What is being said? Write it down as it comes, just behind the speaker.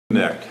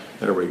Connect.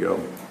 There we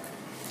go.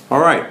 All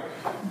right.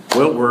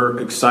 Well, we're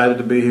excited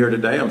to be here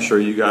today. I'm sure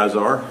you guys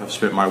are. I've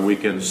spent my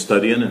weekend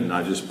studying, and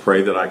I just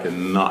pray that I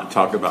can not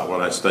talk about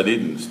what I studied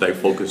and stay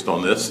focused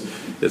on this.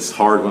 It's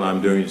hard when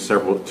I'm doing two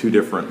or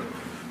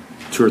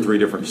three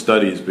different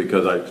studies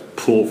because I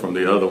pull from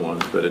the other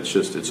ones, but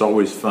it's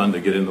always fun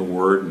to get in the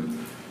Word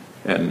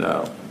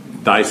and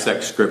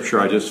dissect Scripture.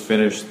 I just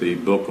finished the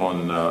book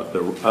on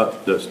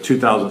the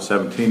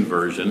 2017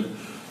 version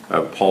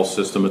of Paul's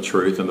System of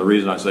Truth. And the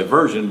reason I say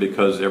version,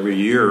 because every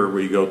year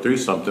we go through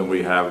something,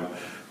 we have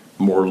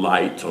more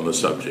light on the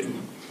subject.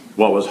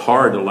 What was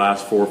hard the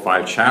last 4 or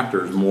 5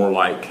 chapters, more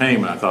light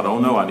came, and I thought, oh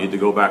no, I need to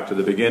go back to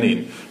the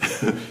beginning.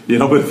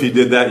 But if you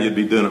did that, you'd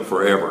be doing it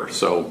forever.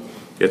 So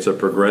it's a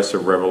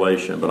progressive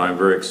revelation, but I'm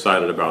very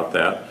excited about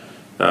that.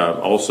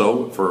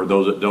 Also, for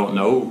those that don't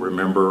know,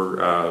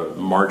 remember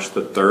March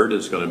the 3rd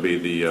is going to be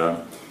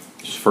the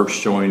first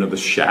showing of The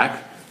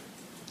Shack.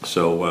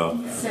 So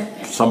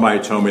somebody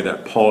told me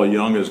that Paul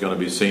Young is going to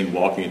be seen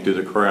walking through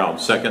the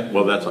crowd. Second,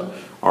 well, that's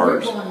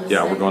ours.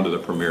 We're going to the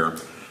premiere.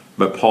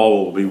 But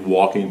Paul will be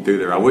walking through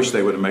there. I wish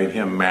they would have made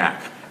him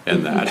Mac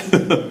in that.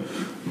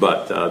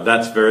 But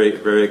that's very,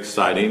 very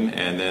exciting.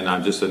 And then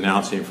I'm just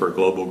announcing for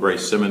Global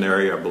Grace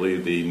Seminary, I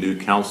believe the new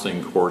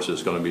counseling course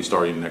is going to be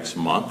starting next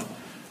month.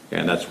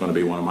 And that's going to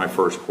be one of my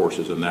first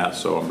courses in that.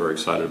 So I'm very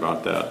excited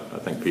about that. I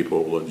think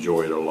people will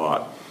enjoy it a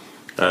lot.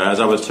 As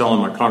I was telling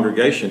my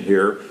congregation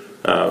here,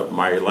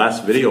 my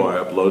last video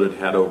I uploaded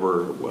had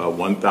over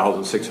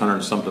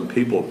 1,600 something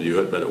people view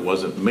it, but it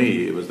wasn't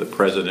me. It was the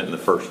president and the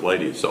first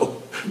lady.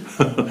 So,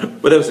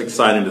 but it was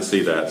exciting to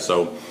see that.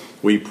 So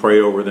we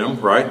pray over them,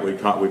 right? We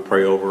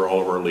pray over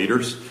all of our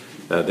leaders.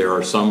 There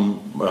are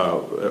some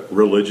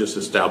religious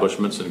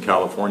establishments in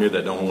California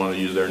that don't want to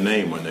use their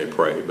name when they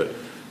pray, but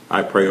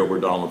I pray over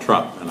Donald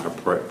Trump, and I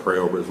pray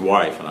over his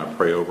wife, and I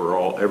pray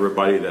over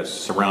everybody that's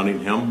surrounding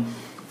him,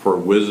 for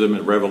wisdom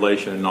and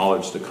revelation and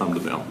knowledge to come to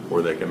them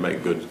where they can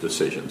make good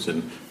decisions.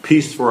 And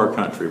peace for our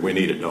country. We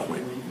need it, don't we?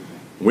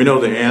 We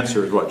know the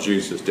answer is what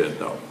Jesus did,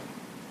 though.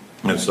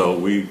 And so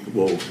we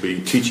will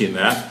be teaching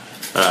that.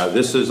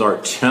 This is our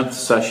 10th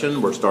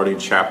session. We're starting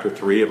chapter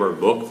 3 of our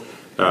book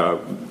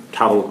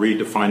titled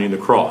Redefining the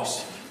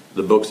Cross.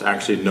 The book's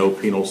actually No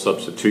Penal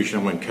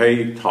Substitution. When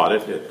Kay taught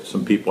it,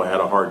 some people had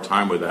a hard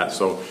time with that,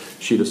 so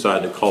she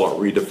decided to call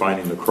it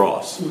Redefining the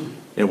Cross.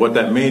 And what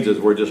that means is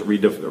we're just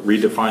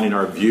redefining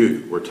our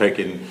view. We're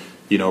taking,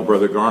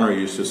 Brother Garner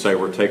used to say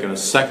we're taking a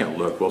second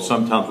look. Well,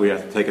 sometimes we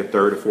have to take a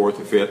third, a fourth,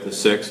 a fifth, a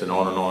sixth, and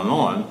on and on and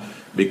on,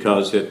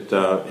 because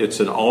it's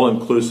an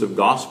all-inclusive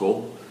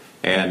gospel,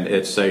 and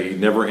it's a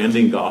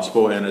never-ending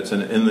gospel, and it's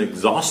an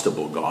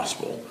inexhaustible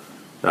gospel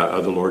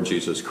of the Lord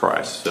Jesus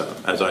Christ.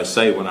 As I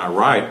say when I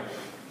write,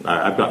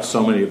 I've got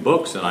so many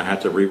books, and I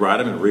have to rewrite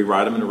them and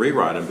rewrite them and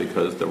rewrite them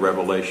because the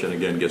revelation,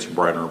 again, gets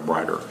brighter and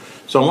brighter.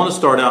 So I want to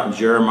start out in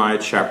Jeremiah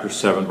chapter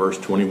 7, verse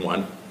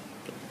 21,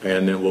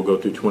 and then we'll go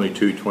through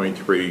 22,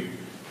 23,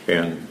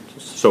 and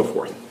so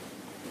forth.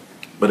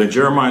 But in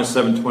Jeremiah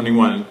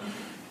 7:21,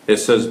 it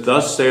says,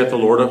 "Thus saith the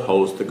Lord of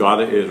hosts, the God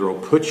of Israel,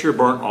 put your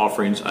burnt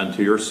offerings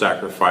unto your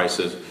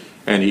sacrifices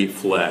and eat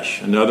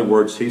flesh." In other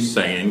words, he's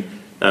saying,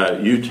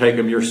 you take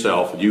them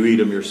yourself, you eat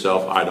them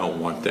yourself, I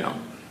don't want them.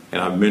 And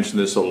I've mentioned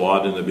this a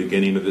lot in the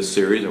beginning of this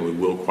series, and we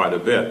will quite a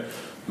bit.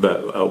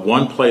 But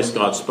one place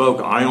God spoke,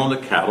 I own the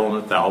cattle on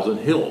 1,000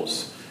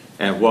 hills.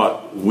 And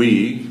what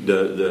we,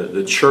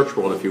 the church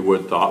world, if you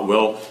would, thought,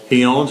 well,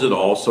 he owns it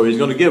all, so he's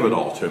going to give it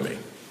all to me.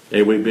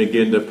 And we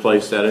begin to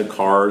place that in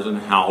cars and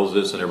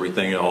houses and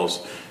everything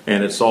else.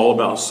 And it's all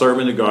about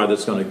serving the God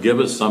that's going to give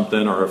us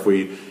something, or if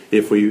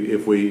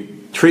we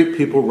treat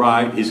people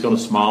right, he's going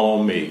to smile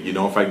on me.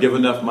 If I give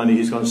enough money,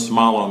 he's going to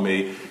smile on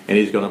me, and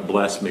he's going to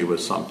bless me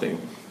with something.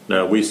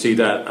 Now, we see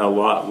that a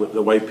lot with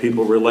the way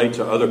people relate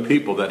to other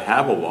people that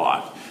have a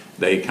lot.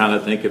 They kind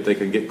of think if they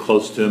can get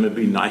close to him and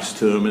be nice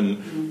to him,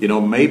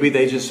 and maybe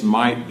they just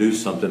might do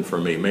something for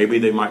me. Maybe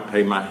they might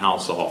pay my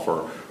house off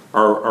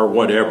or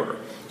whatever.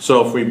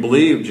 So if we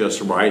believe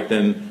just right,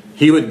 then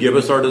he would give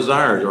us our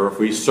desires. Or if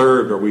we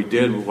served or we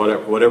did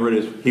whatever it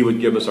is, he would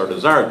give us our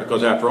desires.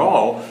 Because after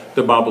all,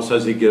 the Bible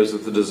says he gives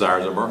us the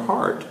desires of our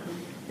heart.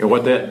 And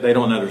what they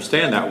don't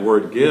understand, that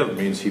word give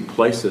means he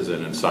places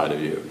it inside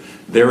of you.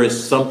 There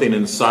is something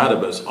inside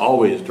of us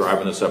always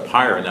driving us up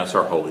higher, and that's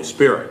our Holy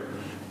Spirit.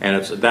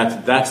 And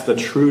that's the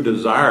true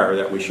desire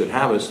that we should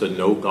have, is to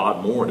know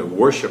God more, to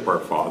worship our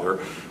Father,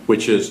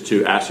 which is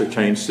to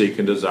ascertain, seek,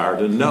 and desire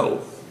to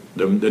know.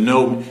 To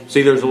know.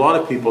 See, there's a lot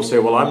of people say,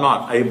 well, I'm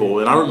not able.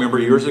 And I remember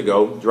years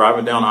ago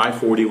driving down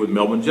I-40 with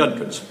Melvin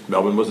Judkins.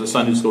 Melvin was a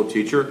Sunday school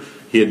teacher.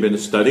 He had been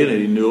studying,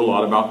 and he knew a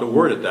lot about the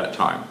Word at that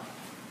time.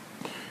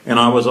 And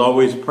I was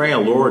always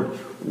praying, Lord,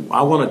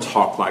 I want to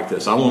talk like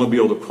this. I want to be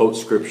able to quote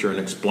Scripture and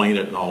explain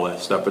it and all that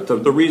stuff. But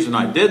the reason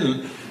I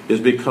didn't is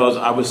because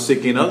I was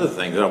seeking other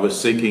things. I was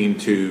seeking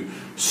to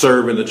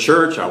serve in the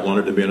church. I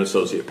wanted to be an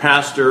associate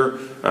pastor.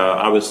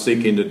 I was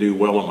seeking to do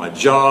well on my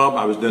job.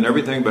 I was doing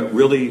everything but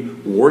really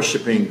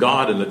worshiping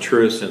God in the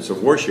truest sense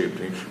of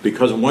worshiping.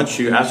 Because once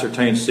you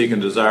ascertain, seek,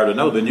 and desire to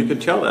know, then you can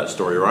tell that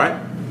story, right?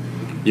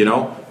 You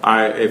know,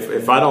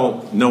 if I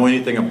don't know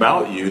anything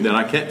about you, then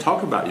I can't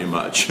talk about you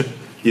much.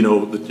 You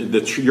know,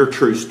 your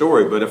true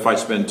story. But if I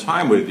spend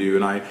time with you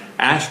and I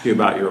ask you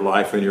about your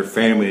life and your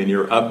family and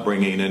your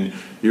upbringing and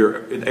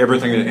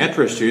everything that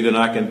interests you, then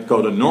I can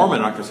go to Norman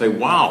and I can say,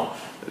 wow,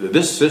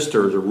 this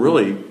sister is a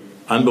really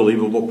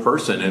unbelievable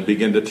person, and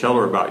begin to tell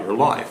her about your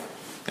life.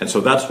 And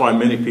so that's why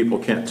many people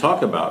can't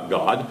talk about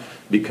God,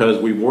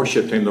 because we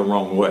worship him the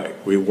wrong way.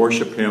 We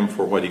worship him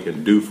for what he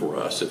can do for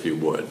us, if you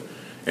would.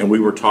 And we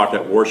were taught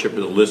that worship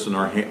is lifting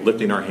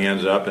our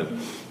hands up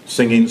and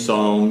singing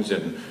songs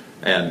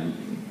and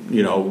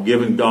you know,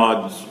 giving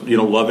God, you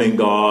know, loving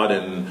God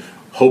and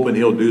hoping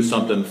he'll do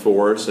something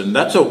for us. And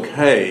that's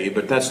okay,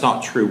 but that's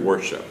not true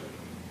worship.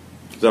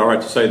 Is that all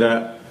right to say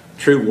that?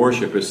 True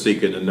worship is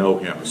seeking to know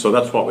him. So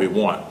that's what we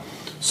want.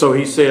 So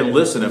he's saying,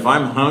 listen, if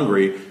I'm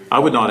hungry, I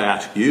would not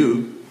ask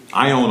you.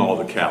 I own all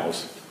the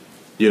cows.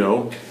 You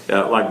know,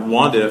 like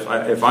Wanda,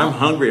 if I'm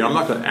hungry, I'm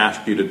not going to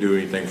ask you to do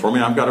anything for me.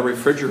 I've got a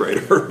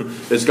refrigerator.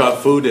 It's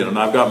got food in it. And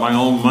I've got my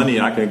own money.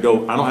 I can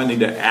go. I don't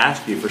need to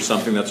ask you for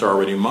something that's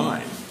already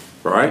mine.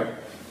 Right?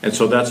 And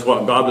so that's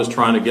what God was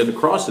trying to get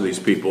across to these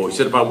people. He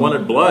said, if I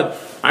wanted blood,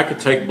 I could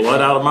take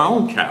blood out of my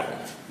own cattle.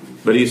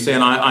 But he's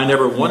saying, I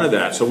never wanted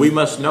that. So we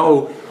must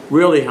know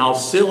really how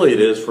silly it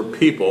is for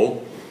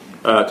people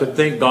to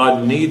think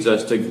God needs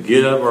us to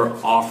give or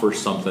offer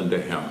something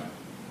to him.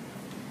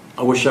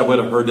 I wish I would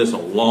have heard this a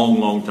long,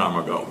 long time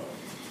ago.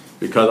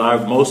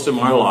 Because most of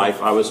my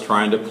life, I was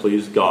trying to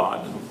please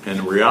God. And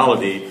in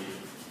reality,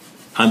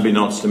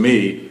 unbeknownst to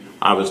me,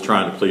 I was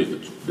trying to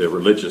please the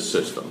religious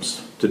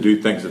systems, to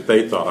do things that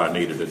they thought I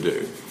needed to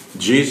do.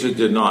 Jesus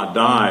did not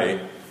die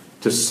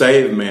to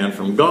save man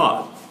from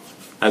God,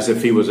 as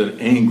if he was an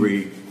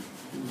angry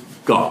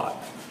God.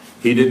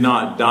 He did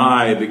not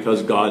die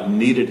because God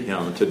needed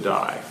him to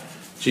die.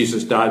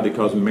 Jesus died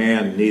because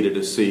man needed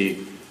to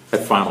see a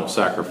final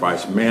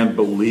sacrifice. Man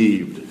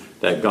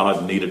believed that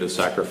God needed a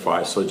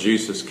sacrifice, so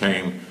Jesus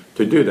came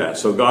to do that.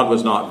 So God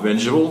was not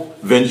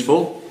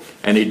vengeful,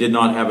 and he did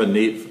not have a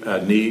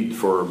need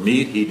for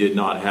meat. He did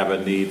not have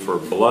a need for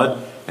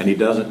blood, and he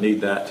doesn't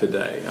need that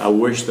today. I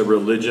wish the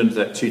religions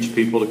that teach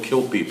people to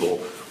kill people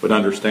would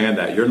understand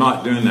that. You're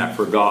not doing that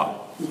for God.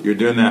 You're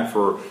doing that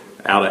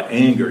out of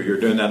anger. You're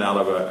doing that out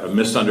of a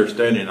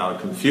misunderstanding, out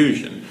of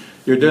confusion.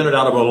 You're doing it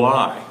out of a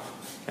lie.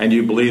 And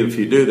you believe if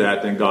you do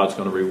that, then God's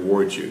going to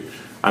reward you.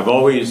 I've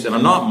always, and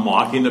I'm not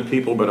mocking the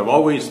people, but I've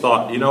always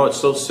thought, you know, it's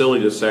so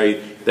silly to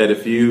say that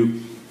if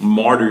you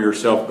martyr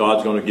yourself,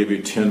 God's going to give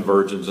you 10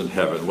 virgins in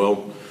heaven. Well,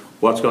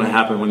 what's going to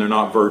happen when they're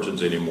not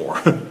virgins anymore?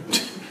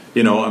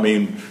 You know, I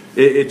mean,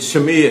 to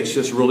me, it's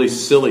just really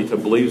silly to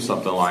believe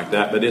something like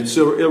that. But it's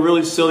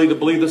really silly to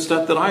believe the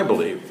stuff that I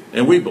believe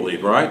and we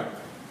believe, right?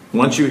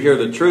 Once you hear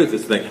the truth,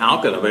 it's like,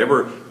 how could I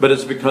ever? But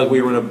it's because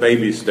we were in a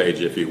baby stage,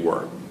 if you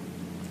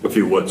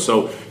would.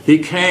 So he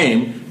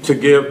came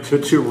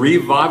to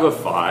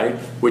revivify,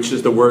 which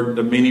is the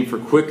meaning for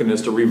quicken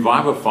is to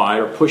revivify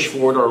or push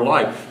forward our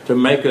life, to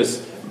make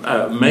us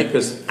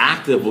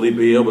actively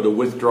be able to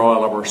withdraw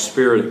out of our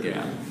spirit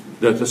again.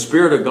 That the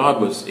Spirit of God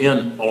was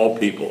in all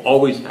people,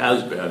 always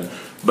has been,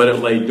 but it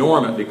lay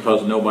dormant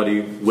because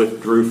nobody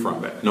withdrew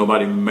from it.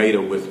 Nobody made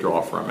a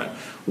withdrawal from it.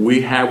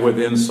 We have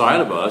within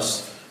inside of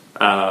us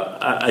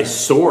a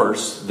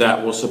source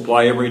that will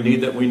supply every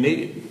need that we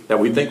need, that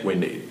we think we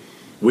need.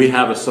 We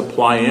have a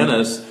supply in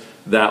us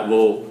that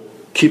will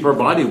keep our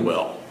body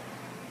well.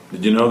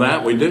 Did you know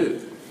that? We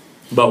do.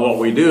 But what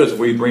we do is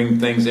we bring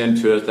things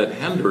into us that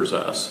hinders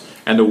us.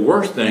 And the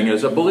worst thing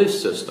is a belief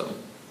system.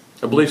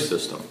 A belief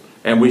system.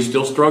 And we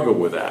still struggle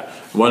with that.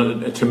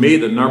 To me,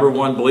 the number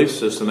one belief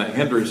system that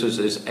hinders us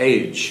is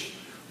age.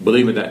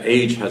 Believing that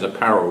age has a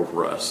power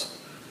over us.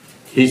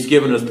 He's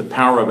given us the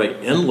power of an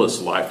endless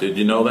life. Did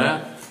you know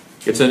that?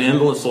 It's an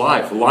endless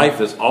life.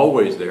 Life is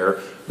always there.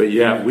 But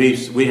yet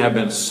we have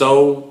been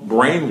so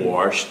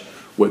brainwashed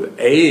with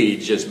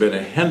age has been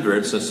a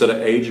hindrance instead of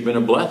age been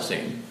a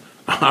blessing.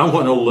 I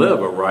want to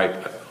live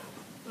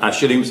I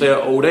shouldn't even say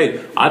an old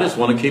age. I just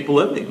want to keep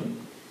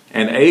living.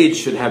 And age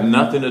should have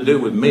nothing to do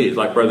with me.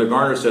 Like Brother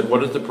Garner said,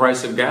 what does the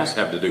price of gas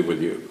have to do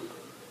with you?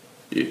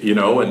 You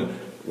know, and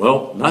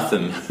well,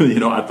 nothing. You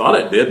know, I thought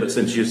it did, but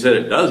since you said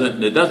it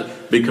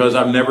doesn't, because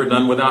I've never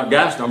done without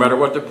gas, no matter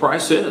what the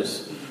price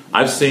is.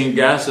 I've seen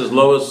gas as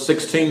low as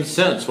 16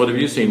 cents. What have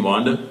you seen,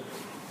 Wanda?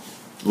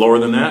 Lower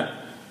than that?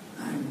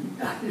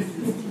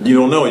 You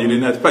don't know. You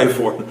didn't have to pay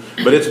for it.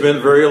 But it's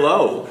been very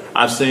low.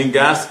 I've seen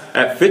gas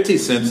at 50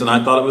 cents, and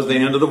I thought it was the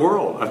end of the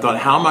world. I thought,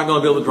 how am I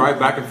going to be able to drive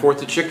back and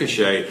forth to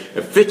Chickasha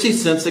at 50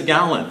 cents a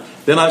gallon?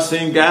 Then I've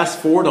seen gas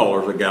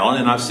 $4 a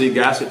gallon, and I've seen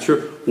gas at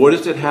True. What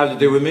does it have to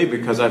do with me?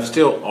 Because I've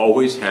still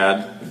always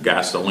had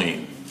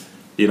gasoline.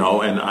 You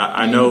know, and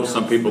I know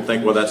some people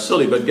think, well, that's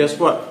silly. But guess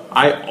what?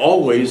 I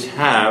always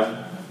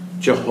have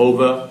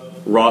Jehovah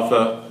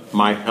Rapha,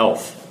 my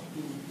health.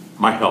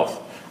 My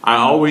health. I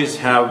always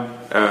have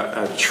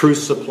a true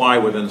supply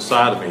within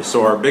inside of me.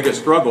 So our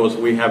biggest struggle is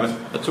we haven't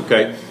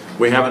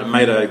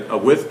made a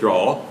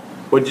withdrawal.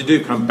 What'd you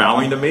do? Come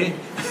bowing to me?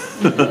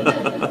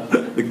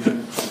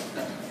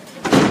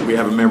 we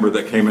have a member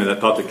that came in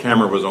that thought the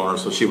camera was on her,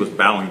 so she was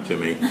bowing to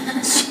me.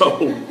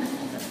 So,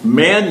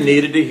 man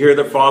needed to hear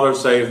the Father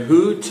say,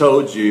 who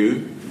told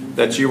you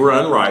that you were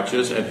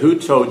unrighteous, and who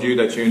told you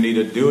that you need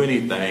to do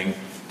anything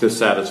to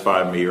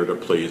satisfy me or to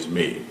please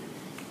me?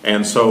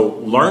 And so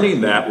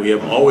learning that we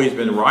have always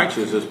been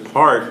righteous is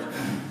part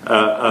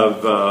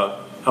of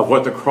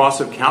what the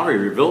cross of Calvary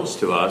reveals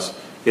to us.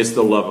 Is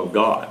the love of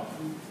God.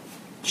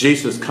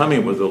 Jesus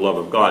coming was the love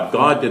of God.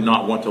 God did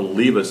not want to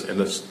leave us in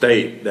the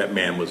state that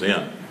man was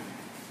in.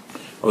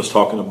 I was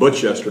talking to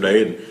Butch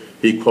yesterday, and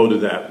he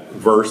quoted that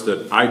verse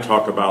that I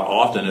talk about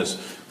often, is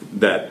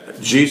that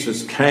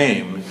Jesus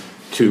came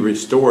to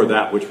restore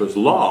that which was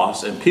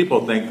lost, and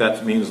people think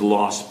that means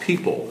lost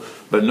people.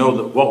 But no,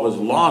 that what was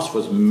lost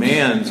was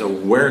man's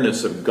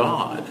awareness of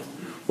God.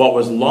 What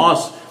was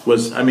lost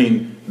was,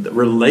 the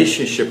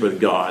relationship with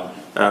God.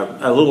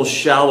 A little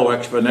shallow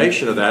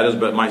explanation of that is,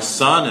 but my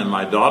son and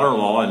my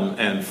daughter-in-law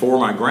and 4 of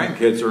my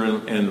grandkids are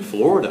in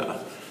Florida.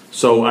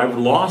 So I've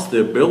lost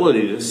the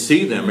ability to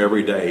see them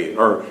every day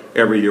or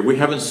every year. We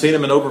haven't seen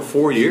them in over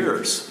 4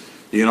 years.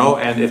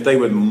 And if they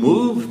would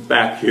move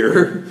back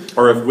here,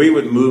 or if we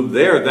would move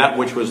there, that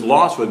which was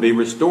lost would be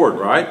restored,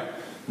 right?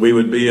 We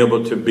would be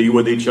able to be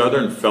with each other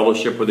and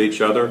fellowship with each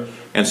other.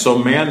 And so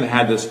man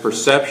had this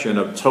perception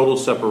of total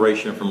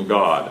separation from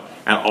God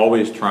and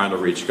always trying to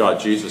reach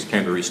God. Jesus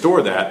came to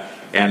restore that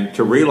and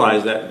to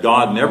realize that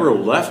God never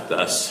left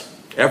us,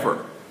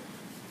 ever.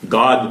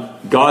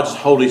 God's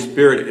Holy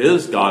Spirit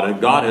is God,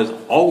 and God has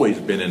always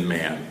been in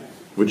man.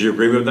 Would you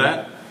agree with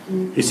that?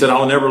 He said,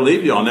 I'll never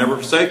leave you, I'll never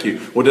forsake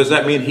you. Well, does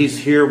that mean he's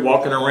here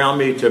walking around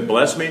me to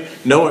bless me?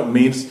 No, it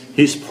means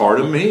he's part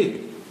of me.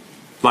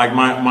 Like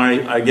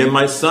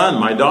my son,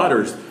 my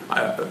daughters,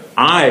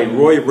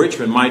 Roy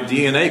Richmond, my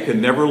DNA can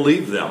never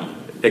leave them.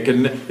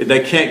 They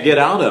can't get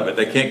out of it.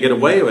 They can't get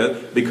away with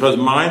it because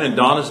mine and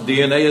Donna's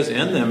DNA is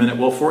in them, and it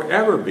will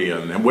forever be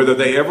in them, whether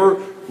they ever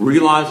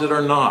realize it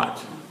or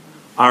not.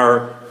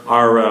 Our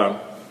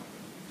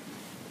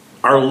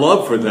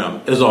love for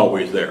them is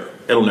always there.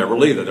 It'll never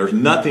leave them. There's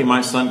nothing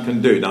my son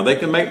can do. Now, they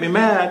can make me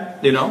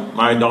mad.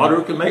 My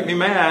daughter can make me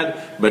mad,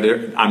 but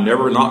I'm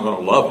never not going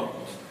to love them.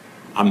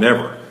 I'm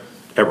never,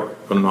 ever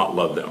going to not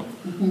love them.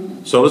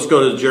 Mm-hmm. So let's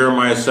go to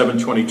Jeremiah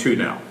 7:22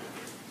 now.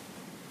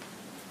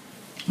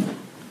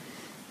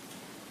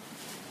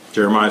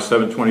 Jeremiah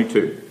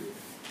 7:22.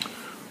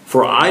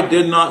 For I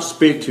did not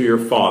speak to your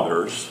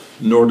fathers,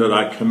 nor did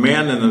I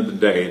command them in the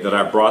day that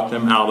I brought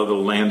them out of the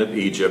land of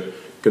Egypt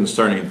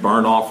concerning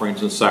burnt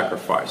offerings and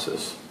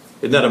sacrifices.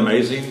 Isn't that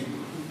amazing?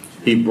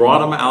 He brought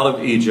them out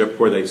of Egypt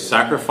where they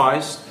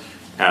sacrificed,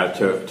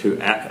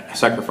 to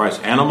sacrifice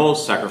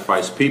animals,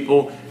 sacrifice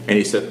people, and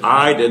he said,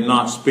 I did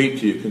not speak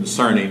to you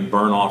concerning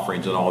burnt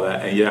offerings and all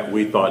that, and yet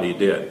we thought he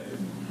did.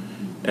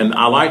 And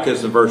I like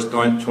this in verse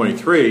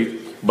 23,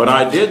 but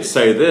I did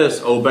say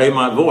this, obey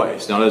my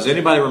voice. Now, does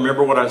anybody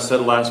remember what I said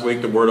last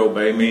week the word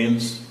obey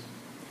means?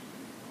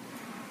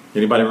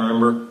 Anybody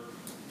remember?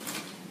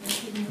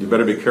 You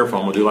better be careful.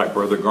 I'm going to do like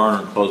Brother Garner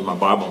and close my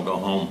Bible and go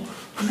home.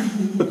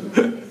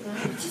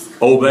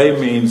 Obey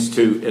means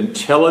to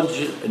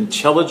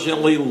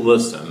intelligently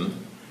listen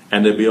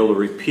and to be able to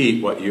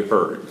repeat what you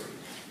heard.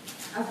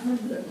 I've heard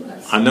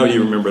that. I know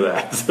you remember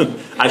that.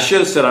 I should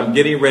have said, I'm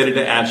getting ready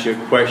to ask you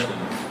a question.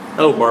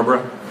 Hello,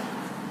 Barbara.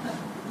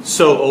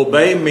 So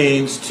obey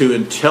means to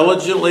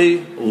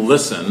intelligently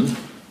listen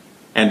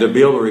and to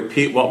be able to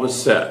repeat what was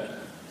said.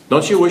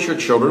 Don't you wish your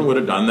children would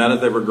have done that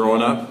if they were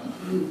growing up?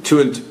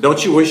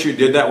 Don't you wish you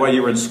did that while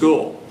you were in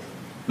school?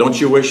 Don't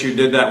you wish you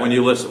did that when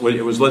you was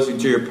listening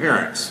to your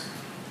parents?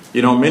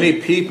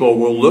 Many people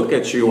will look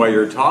at you while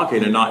you're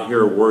talking and not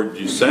hear a word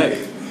you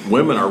say.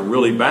 Women are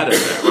really bad at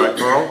that, right,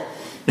 Carl?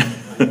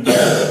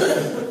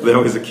 They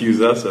always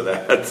accuse us of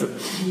that.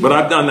 But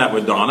I've done that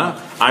with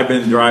Donna. I've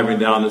been driving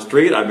down the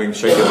street. I've been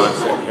shaking my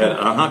head,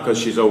 because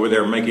she's over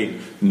there making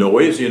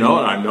noise, and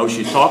I know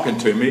she's talking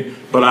to me,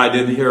 but I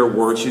didn't hear a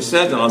word she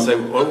said. And I'll say,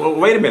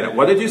 wait a minute,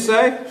 what did you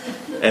say?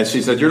 And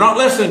she said, you're not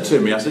listening to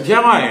me. I said,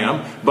 yeah, I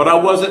am, but I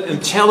wasn't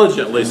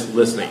intelligently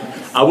listening.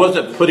 I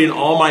wasn't putting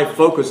all my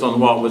focus on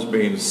what was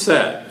being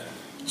said.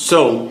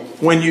 So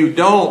when you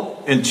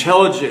don't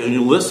intelligently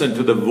listen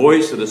to the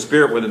voice of the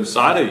Spirit within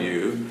inside of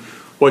you,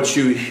 what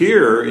you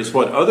hear is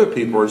what other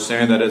people are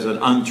saying that is an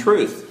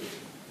untruth.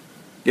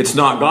 It's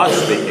not God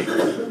speaking.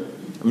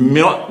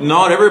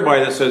 Not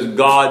everybody that says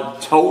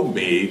God told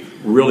me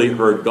really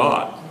heard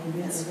God.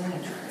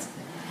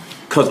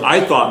 Because I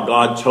thought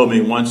God told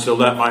me once to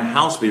let my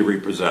house be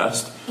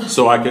repossessed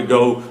so I could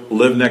go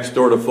live next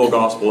door to Full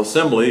Gospel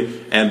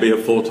Assembly and be a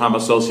full-time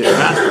associate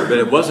pastor. But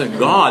it wasn't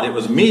God, it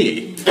was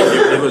me.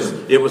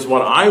 It was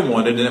what I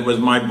wanted, and it was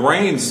my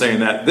brain saying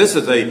that this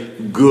is a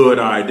good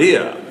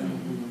idea.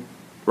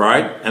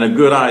 Right? And a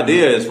good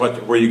idea is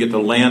where you get the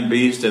land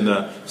beast and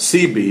the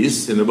sea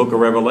beast in the book of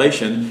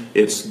Revelation.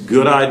 It's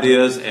good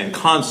ideas and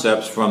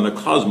concepts from the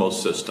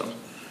cosmos system.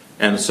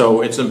 And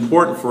so it's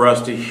important for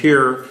us to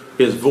hear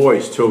his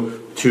voice,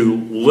 to to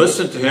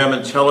listen to him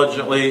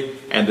intelligently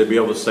and to be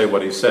able to say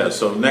what he says.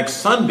 So next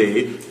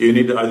Sunday,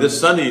 this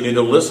Sunday, you need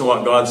to listen to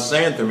what God's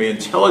saying to me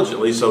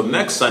intelligently. So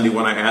next Sunday,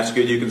 when I ask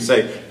you, you can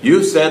say,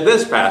 "You said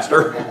this,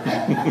 Pastor."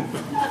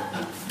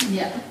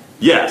 Yeah.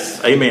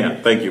 Yes,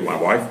 amen. Thank you, my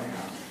wife.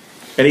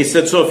 And he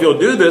said, so if you'll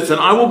do this, then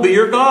I will be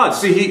your God.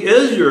 See, he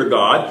is your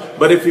God,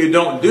 but if you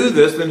don't do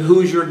this, then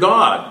who's your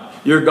God?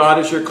 Your God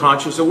is your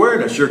conscious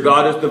awareness. Your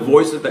God is the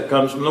voices that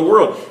comes from the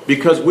world.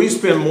 Because we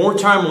spend more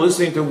time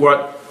listening to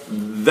what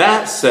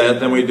that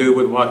said than we do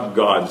with what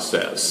God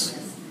says.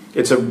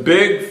 It's a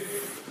big,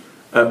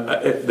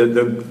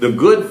 the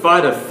good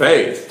fight of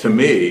faith to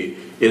me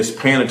is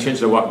paying attention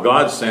to what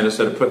God's saying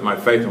instead of putting my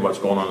faith in what's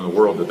going on in the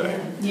world today.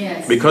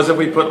 Yes. Because if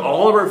we put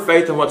all of our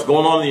faith in what's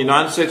going on in the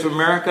United States of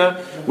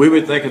America, we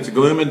would think it's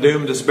gloom and doom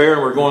and despair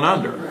and we're going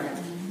under. Right.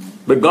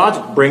 But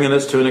God's bringing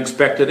us to an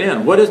expected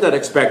end. What is that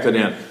expected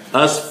end?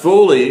 Us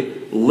fully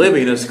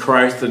living as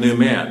Christ the new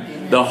man.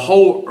 Amen. The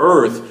whole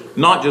earth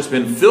not just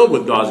been filled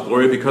with God's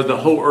glory because the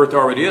whole earth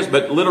already is,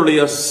 but literally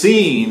us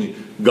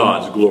seeing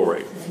God's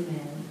glory.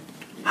 Amen.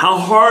 How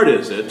hard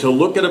is it to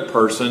look at a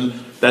person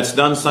that's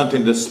done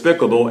something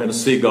despicable and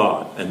see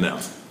God in them?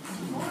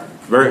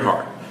 Very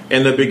hard.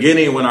 In the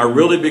beginning, when I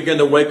really began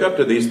to wake up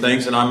to these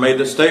things, and I made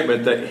the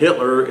statement that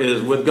Hitler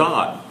is with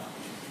God,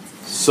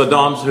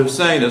 Saddam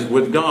Hussein is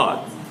with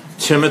God,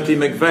 Timothy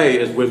McVeigh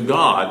is with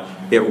God,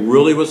 it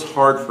really was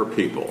hard for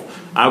people.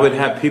 I would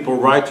have people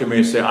write to me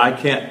and say, I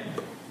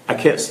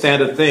can't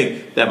stand to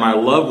think that my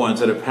loved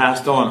ones that have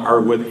passed on are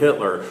with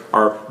Hitler.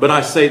 But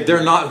I say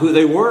they're not who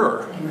they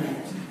were.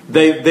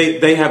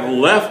 They have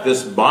left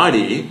this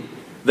body.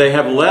 They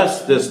have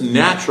left this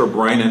natural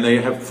brain, and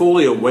they have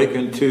fully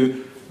awakened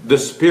to the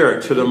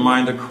spirit, to the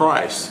mind of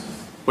Christ.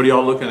 What are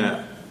y'all looking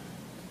at?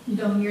 You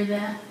don't hear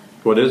that?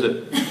 What is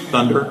it?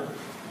 Thunder?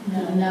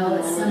 No,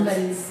 it's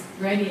somebody's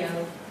radio.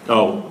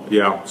 Oh,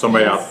 yeah.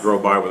 Somebody out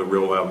drove by with a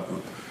real loud.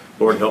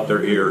 Lord help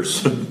their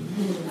ears.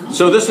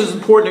 So this is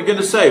important again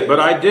to say,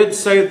 but I did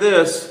say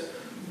this.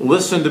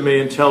 Listen to me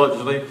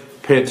intelligently.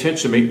 Pay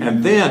attention to me,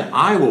 and then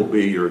I will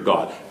be your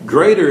God.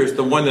 Greater is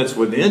the one that's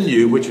within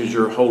you, which is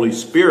your Holy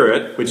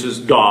Spirit, which is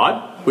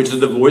God, which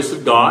is the voice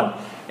of God.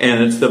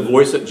 And it's the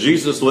voice that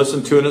Jesus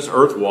listened to in his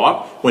earth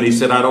walk when he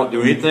said, I don't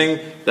do anything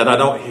that I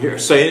don't hear,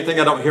 say anything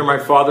I don't hear my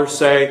Father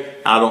say.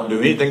 I don't do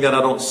anything that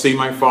I don't see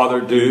my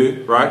Father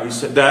do. Right? He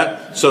said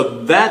that.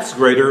 So that's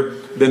greater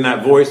than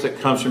that voice that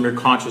comes from your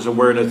conscious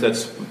awareness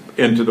that's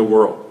into the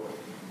world.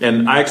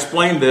 And I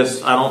explained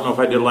this, I don't know if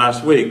I did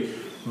last week,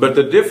 but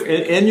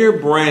the in your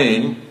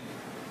brain,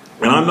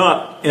 and I'm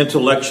not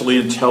intellectually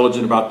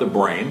intelligent about the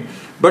brain,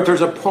 but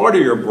there's a part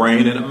of your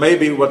brain, and it may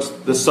be what's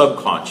the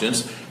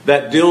subconscious,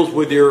 that deals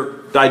with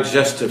your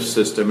digestive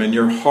system and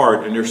your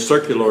heart and your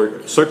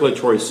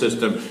circulatory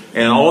system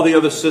and all the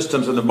other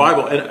systems in the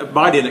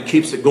body, and it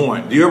keeps it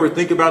going. Do you ever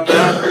think about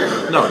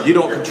that? No, you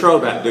don't control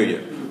that, do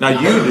you? Now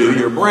you do,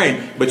 your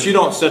brain, but you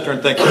don't sit there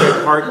and think,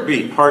 okay,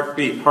 heartbeat,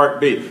 heartbeat,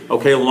 heartbeat.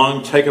 Okay,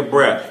 lung, take a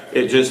breath.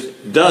 It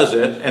just does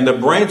it, and the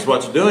brain's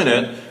what's doing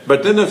it.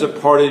 But then there's a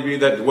part of you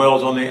that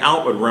dwells on the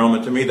outward realm,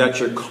 and to me that's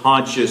your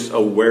conscious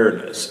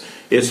awareness.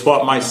 It's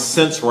what my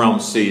sense realm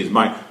sees,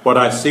 what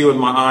I see with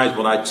my eyes,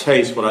 what I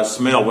taste, what I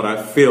smell, what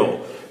I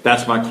feel.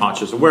 That's my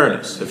conscious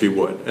awareness, if you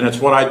would. And it's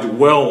what I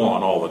dwell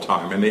on all the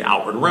time in the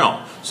outward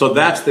realm. So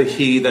that's the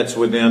he that's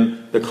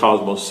within the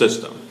cosmos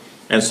system.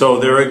 And so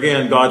there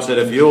again, God said,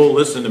 if you'll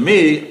listen to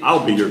me,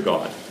 I'll be your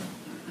God.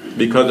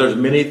 Because there's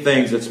many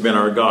things that's been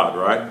our God,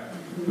 right?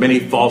 Many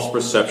false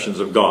perceptions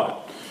of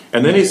God.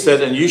 And then he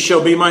said, and you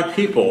shall be my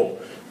people,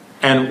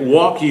 and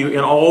walk you in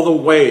all the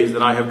ways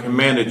that I have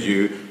commanded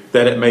you,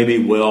 that it may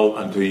be well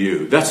unto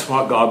you. That's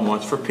what God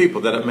wants for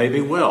people, that it may be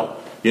well.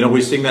 You know,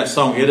 we sing that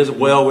song, it is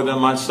well within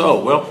my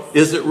soul. Well,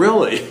 is it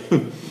really?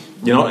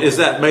 You know, is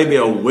that maybe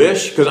a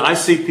wish? Because I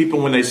see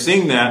people, when they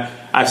sing that,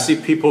 I see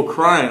people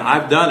crying.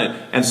 I've done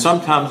it. And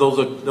sometimes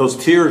those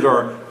tears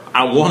are,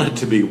 I want it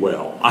to be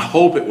well. I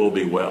hope it will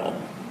be well.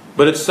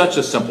 But it's such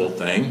a simple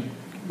thing.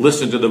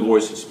 Listen to the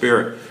voice of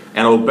Spirit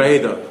and obey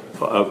the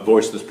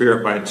voice of the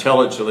Spirit by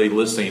intelligently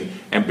listening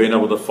and being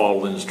able to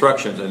follow the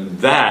instructions. And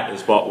that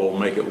is what will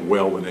make it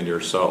well within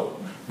your soul.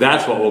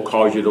 That's what will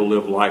cause you to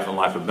live life and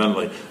life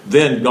abundantly.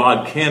 Then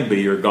God can be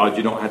your God.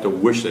 You don't have to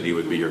wish that he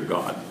would be your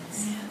God.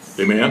 Yes.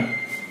 Amen?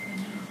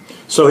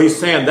 So he's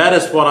saying, that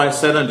is what I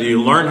said unto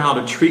you. Learn how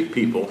to treat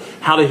people,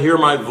 how to hear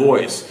my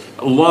voice,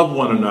 love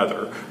one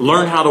another,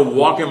 learn how to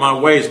walk in my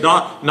ways,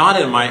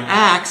 not in my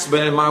acts,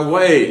 but in my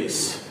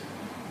ways.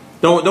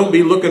 Don't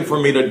be looking for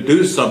me to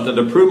do something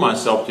to prove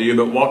myself to you,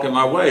 but walk in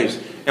my ways.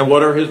 And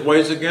what are his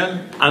ways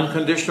again?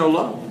 Unconditional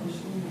love.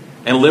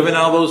 And living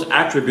out those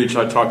attributes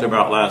I talked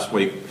about last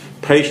week.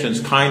 Patience,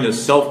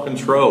 kindness,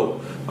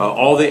 self-control,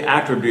 all the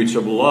attributes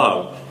of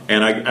love.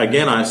 And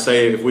I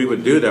say, if we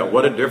would do that,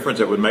 what a difference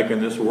it would make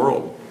in this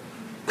world.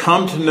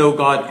 Come to know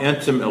God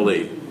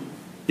intimately.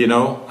 You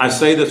know, I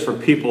say this for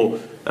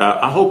people.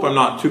 I hope I'm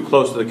not too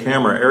close to the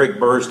camera. Eric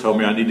Burrs told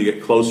me I need to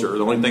get closer.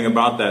 The only thing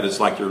about that is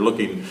like you're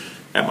looking,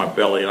 at my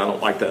belly, and I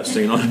don't like that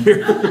seen on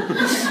here.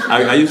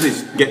 I usually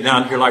get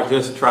down here like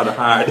this and try to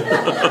hide.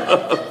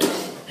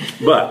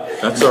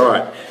 But that's all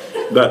right.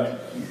 But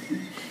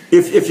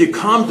if you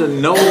come to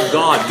know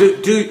God,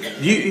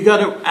 you got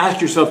to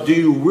ask yourself, do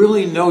you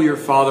really know your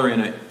Father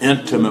in an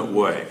intimate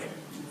way?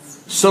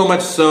 So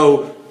much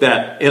so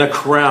that in a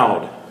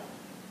crowd,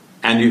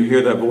 and you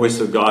hear that voice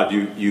of God,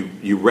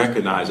 you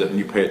recognize it and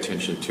you pay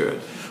attention to it.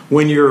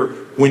 When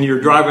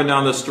you're driving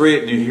down the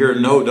street and you hear,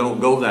 no,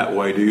 don't go that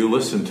way, do you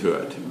listen to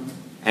it?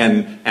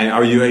 And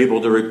are you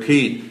able to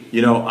repeat,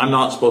 I'm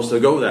not supposed to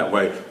go that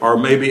way, or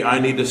maybe I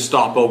need to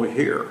stop over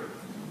here?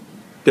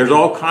 There's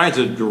all kinds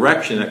of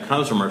direction that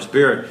comes from our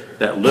spirit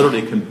that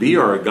literally can be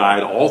our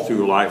guide all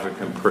through life and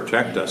can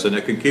protect us, and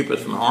it can keep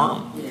us from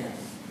harm. Yes.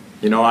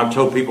 I've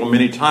told people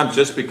many times,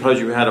 just because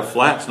you had a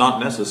flat's not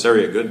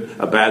necessarily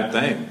a bad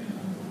thing.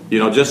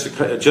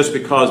 Just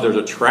because there's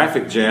a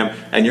traffic jam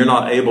and you're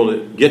not able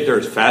to get there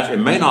as fast, it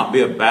may not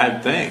be a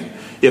bad thing.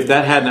 If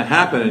that hadn't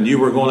happened and you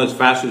were going as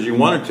fast as you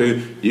wanted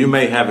to, you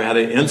may have had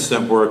an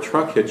incident where a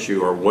truck hit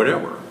you or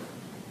whatever.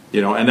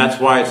 And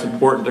that's why it's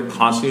important to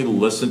constantly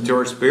listen to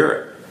our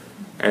spirit.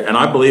 And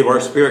I believe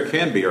our spirit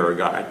can be our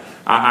guide.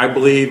 I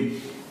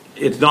believe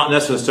it's not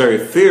necessarily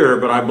fear,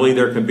 but I believe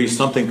there can be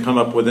something come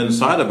up within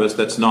inside of us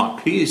that's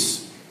not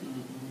peace.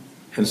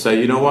 And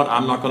say, you know what,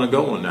 I'm not going to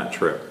go on that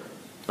trip.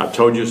 I've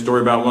told you a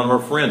story about one of our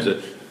friends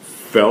that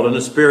felt in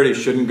the spirit he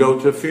shouldn't go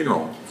to a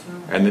funeral.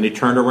 And then he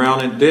turned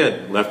around and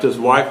did. Left his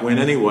wife, went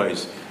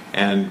anyways.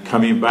 And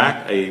coming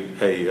back,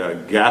 a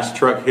gas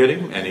truck hit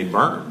him and he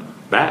burned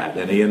bad.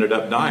 And he ended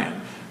up dying.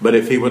 But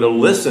if he would have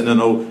listened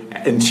and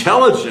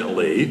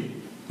intelligently,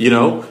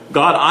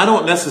 God, I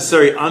don't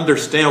necessarily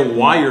understand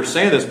why you're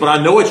saying this, but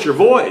I know it's your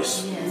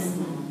voice. Yes.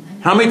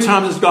 How many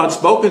times has God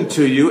spoken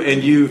to you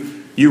and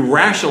you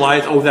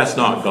rationalize, oh, that's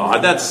not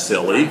God, that's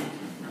silly.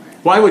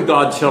 Why would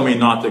God tell me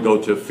not to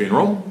go to a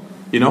funeral?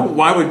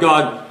 Why would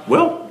God?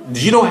 Well,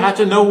 you don't have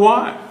to know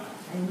why.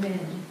 Amen.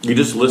 You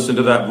just listen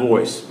to that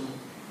voice.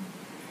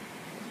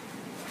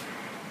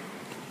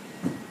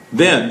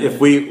 Then, if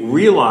we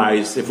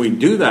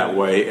do that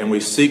way and we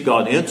seek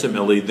God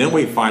intimately, then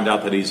we find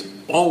out that He's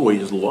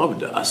always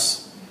loved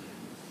us.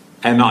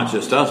 And not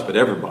just us, but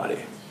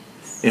everybody.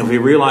 And if we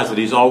realize that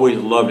He's always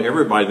loved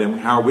everybody, then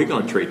how are we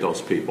going to treat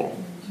those people?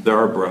 They're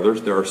our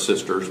brothers, they're our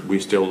sisters. We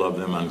still love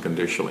them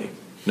unconditionally,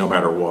 no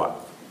matter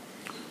what.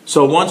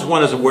 So once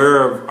one is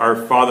aware of our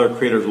Father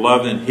Creator's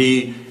love, then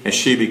he and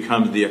she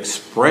becomes the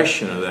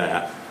expression of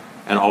that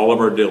in all of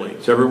our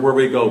dealings. Everywhere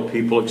we go,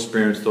 people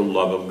experience the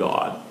love of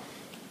God.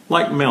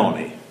 Like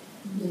Melanie.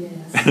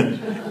 Yes.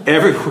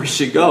 Everywhere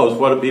she goes,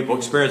 what do people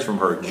experience from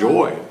her?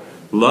 Joy,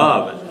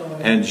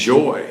 love, and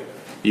joy.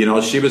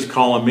 She was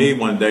calling me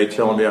one day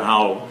telling me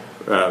how,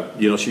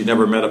 she'd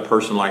never met a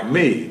person like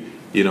me,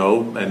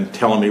 and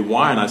telling me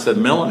why. And I said,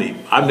 Melanie,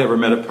 I've never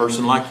met a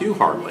person like you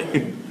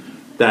hardly.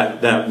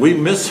 that we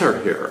miss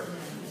her here.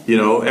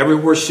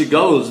 Everywhere she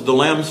goes, the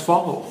lambs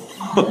follow.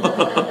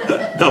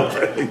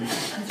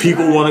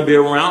 People want to be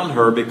around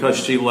her because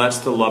she lets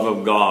the love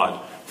of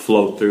God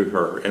flow through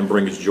her and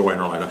brings joy in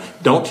her life.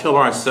 Don't tell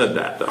her I said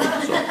that,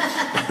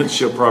 though. So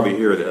she'll probably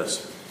hear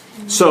this.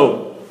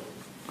 So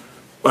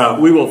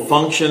we will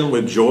function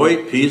with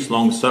joy, peace,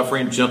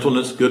 long-suffering,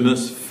 gentleness,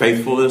 goodness,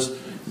 faithfulness,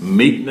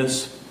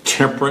 meekness,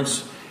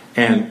 temperance.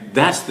 And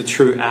that's the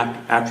true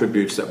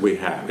attributes that we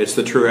have. It's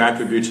the true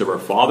attributes of our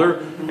Father.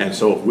 And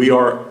so if we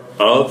are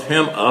of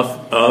Him,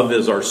 of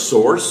is our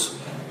source,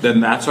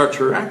 then that's our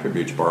true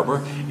attributes,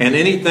 Barbara. And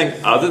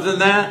anything other than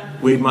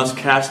that, we must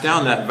cast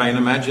down that vain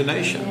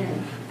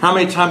imagination. How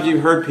many times have you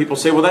heard people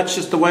say, well, that's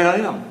just the way I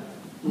am?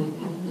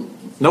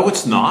 No,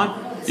 it's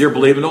not. You're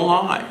believing a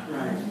lie.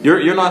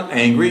 You're not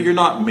angry. You're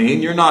not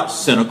mean. You're not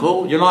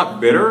cynical. You're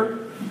not bitter.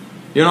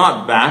 You're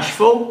not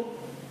bashful.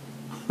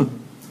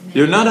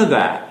 You're none of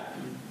that.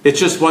 It's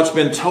just what's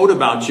been told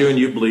about you and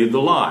you believe the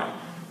lie.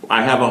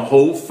 I have a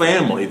whole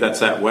family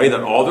that's that way,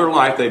 that all their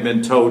life they've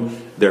been told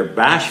they're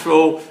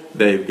bashful,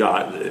 they've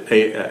got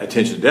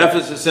attention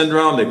deficit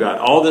syndrome, they've got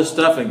all this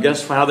stuff, and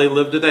guess how they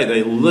live today?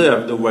 They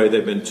live the way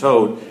they've been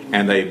told,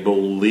 and they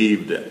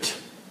believed it.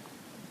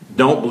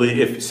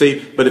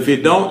 But if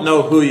you don't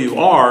know who you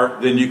are,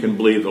 then you can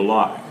believe the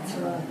lie. That's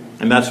right.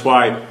 And that's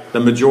why the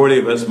majority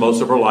of us,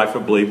 most of our life,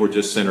 have believed we're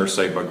just sinners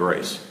saved by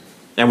grace.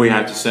 And we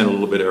have to sin a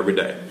little bit every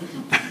day.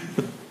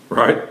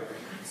 Right?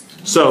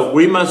 So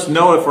we must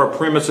know if our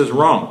premise is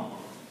wrong.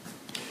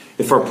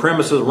 If our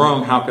premise is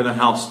wrong, how can a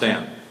house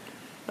stand?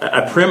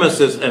 A premise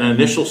is an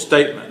initial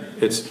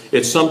statement.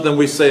 It's something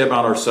we say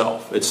about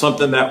ourselves. It's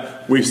something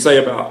that we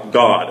say about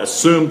God,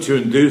 assumed to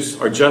induce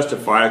or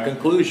justify a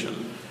conclusion.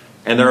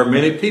 And there are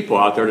many people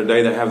out there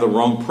today that have the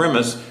wrong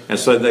premise, and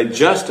so they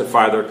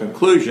justify their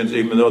conclusions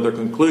even though their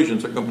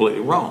conclusions are completely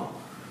wrong.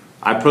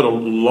 I put a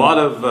lot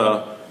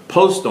of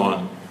posts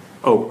on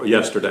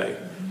yesterday,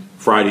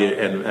 Friday,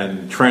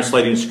 and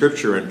translating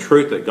scripture and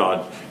truth that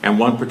God, and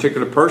one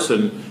particular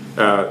person,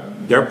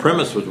 their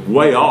premise was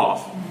way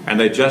off, and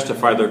they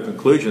justified their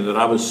conclusion that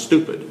I was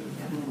stupid.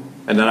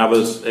 And then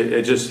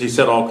he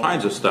said all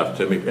kinds of stuff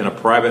to me in a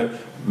private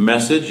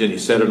message, and he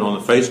said it on the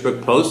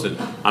Facebook post, and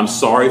I'm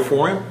sorry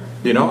for him.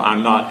 You know,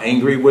 I'm not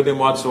angry with him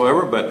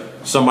whatsoever,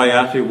 but somebody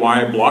asked me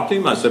why I blocked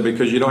him. I said,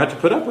 because you don't have to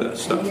put up with that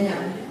stuff.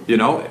 Yeah. You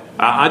know,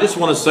 I just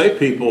want to say,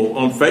 people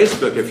on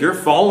Facebook, if you're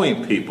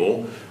following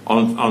people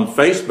on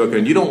Facebook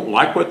and you don't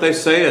like what they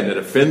say and it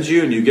offends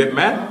you and you get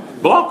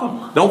mad, block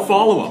them. Don't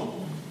follow them.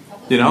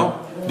 You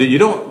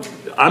know,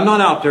 I'm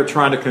not out there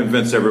trying to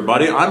convince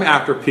everybody. I'm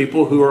after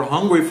people who are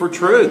hungry for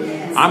truth.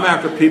 I'm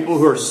after people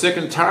who are sick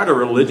and tired of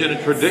religion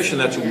and tradition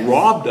that's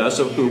robbed us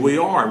of who we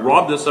are and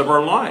robbed us of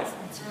our life.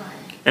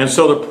 And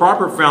so the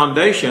proper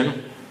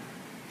foundation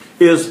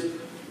is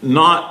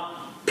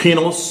not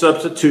penal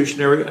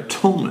substitutionary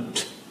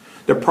atonement.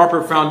 The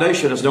proper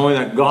foundation is knowing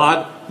that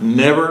God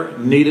never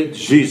needed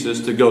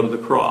Jesus to go to the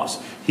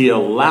cross. He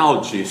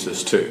allowed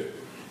Jesus to.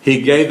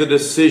 He gave the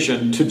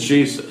decision to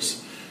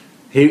Jesus.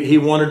 He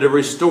wanted to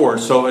restore.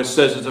 So it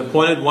says it's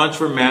appointed once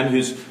for man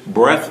whose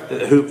breath,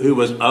 who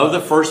was of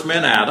the first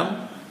man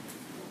Adam,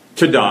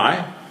 to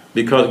die.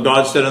 Because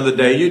God said, on the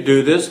day you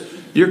do this,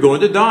 you're going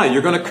to die.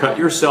 You're going to cut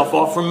yourself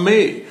off from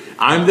me.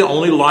 I'm the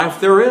only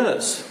life there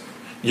is.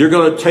 You're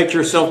going to take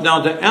yourself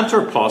down to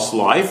anthropos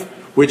life,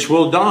 which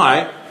will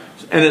die.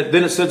 And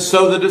then it said,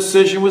 so the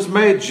decision was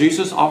made.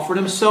 Jesus offered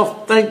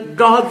himself. Thank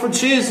God for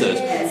Jesus.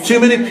 Too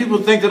many people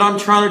think that I'm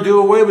trying to do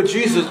away with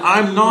Jesus.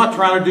 I'm not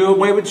trying to do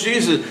away with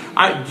Jesus.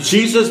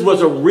 Jesus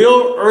was a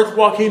real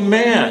earth-walking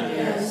man.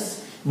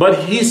 Yes.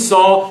 But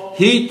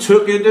he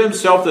took into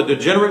himself the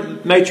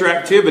degenerate nature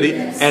activity,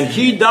 and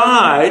he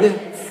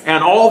died.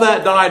 And all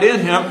that died in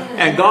him,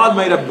 and God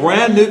made a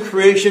brand new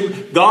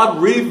creation. God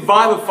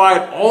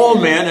revivified all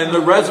men, and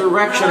the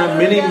resurrection of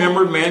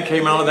many-membered man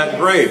came out of that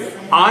grave.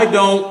 I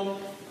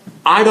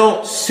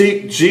don't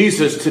seek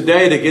Jesus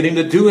today to get him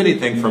to do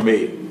anything for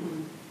me.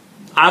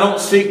 I don't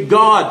seek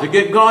God to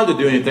get God to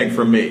do anything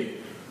for me.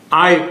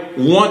 I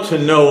want to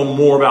know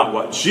more about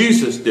what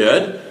Jesus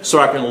did so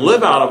I can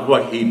live out of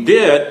what he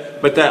did.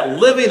 But that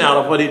living out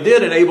of what he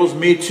did enables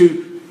me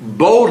to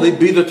boldly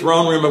be the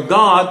throne room of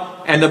God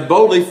and to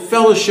boldly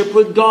fellowship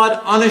with God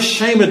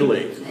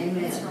unashamedly.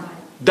 Amen.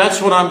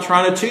 That's what I'm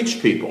trying to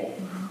teach people.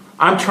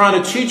 I'm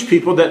trying to teach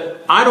people that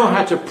I don't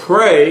have to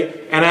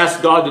pray and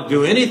ask God to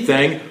do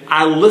anything.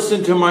 I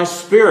listen to my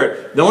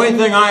spirit. The only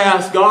thing I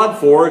ask God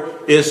for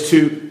is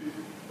to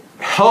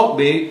help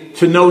me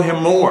to know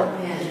him more.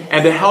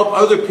 And to help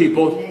other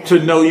people to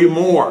know you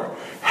more.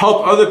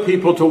 Help other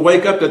people to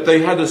wake up that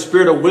they had the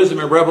spirit of wisdom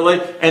and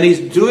revelation. And he's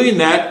doing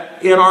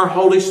that in our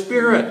Holy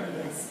Spirit.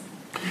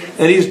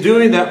 And he's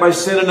doing that by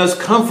sending us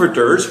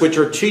comforters, which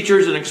are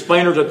teachers and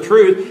explainers of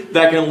truth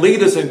that can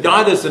lead us and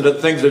guide us into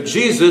things of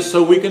Jesus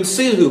so we can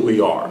see who we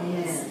are.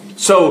 Yes.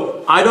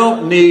 So I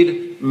don't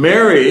need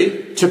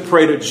Mary to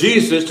pray to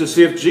Jesus to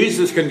see if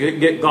Jesus can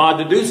get God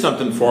to do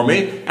something for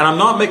me. And I'm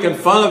not making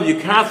fun of you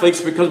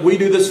Catholics because we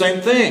do the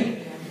same thing.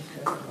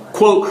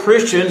 Quote,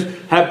 Christians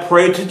have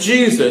prayed to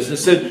Jesus and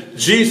said,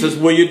 Jesus,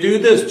 will you do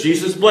this?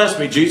 Jesus bless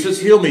me.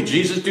 Jesus heal me.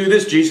 Jesus do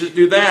this. Jesus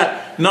do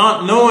that.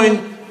 Not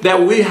knowing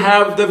that we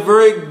have the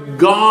very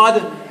God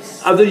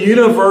of the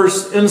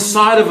universe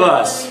inside of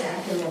us.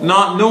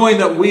 Not knowing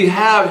that we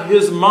have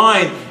his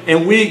mind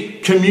and we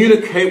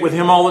communicate with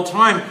him all the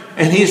time.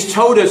 And he's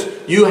told us,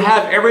 you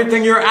have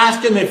everything you're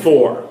asking me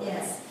for.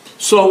 Yes.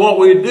 So what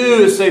we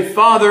do is say,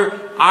 Father,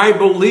 I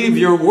believe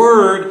your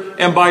word,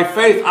 and by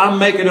faith I'm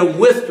making a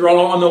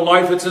withdrawal on the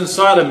life that's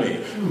inside of me.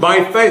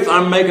 By faith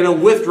I'm making a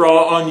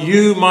withdrawal on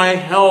you, my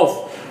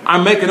health.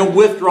 I'm making a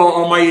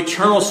withdrawal on my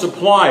eternal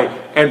supply.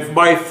 And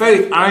by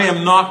faith, I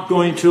am not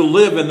going to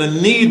live in the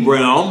need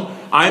realm.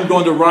 I'm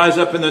going to rise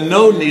up in the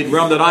no need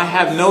realm, that I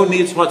have no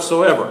needs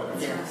whatsoever.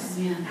 Yes.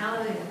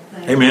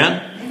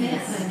 Amen.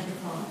 Amen.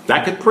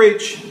 That could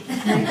preach.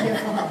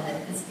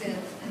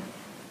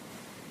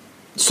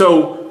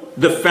 So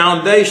the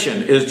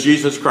foundation is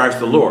Jesus Christ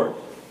the Lord.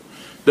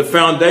 The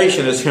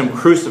foundation is him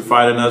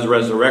crucified and us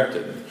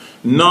resurrected.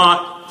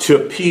 Not to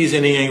appease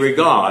any angry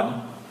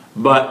God,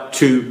 but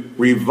to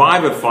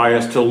revivify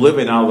us to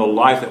living out of the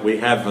life that we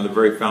had from the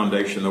very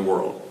foundation of the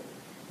world.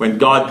 When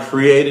God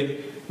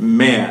created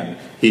man,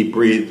 he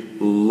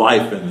breathed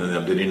life into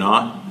them, did he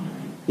not?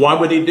 Why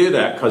would he do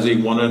that? Because he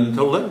wanted them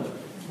to live.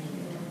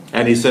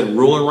 And he said,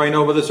 rule and reign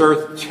over this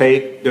earth,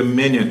 take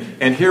dominion.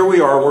 And here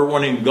we are, we're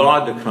wanting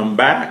God to come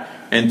back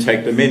and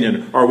take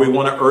dominion. Or we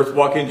want to earth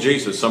walk in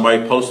Jesus.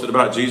 Somebody posted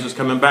about Jesus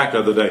coming back the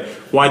other day.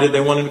 Why did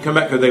they want him to come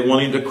back? Because they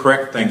want him to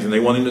correct things and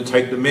they want him to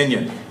take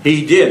dominion.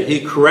 He did.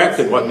 He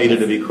corrected what needed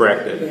to be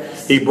corrected.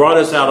 Yes. He brought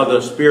us out of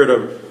the spirit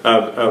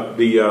of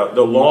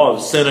the law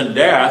of sin and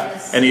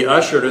death, and he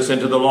ushered us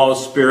into the law of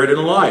spirit and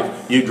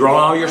life. You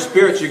draw out of your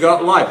spirits, you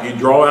got life. You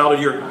draw out of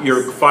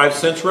your 5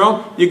 sense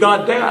realm, you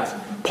got death.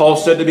 Paul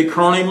said to be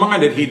carnally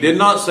minded. He did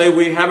not say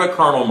we have a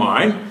carnal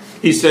mind.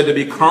 He said to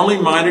be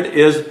carnally minded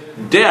is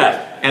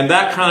death. And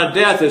that kind of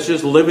death is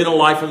just living a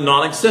life of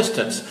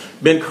non-existence.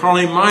 Being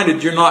carnally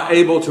minded, you're not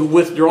able to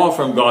withdraw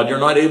from God. You're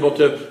not able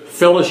to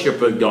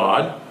fellowship with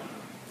God.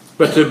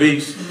 But to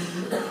be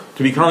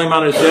carnally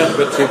minded is death,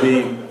 but to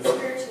be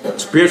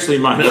Spiritually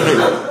minded.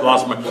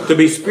 Lost my. To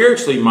be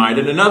spiritually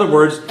minded. In other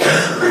words,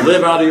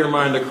 live out of your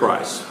mind of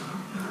Christ.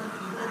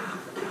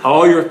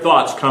 All your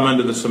thoughts come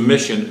under the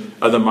submission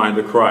of the mind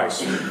of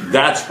Christ.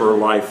 That's where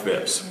life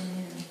is.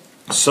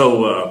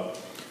 So,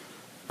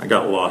 I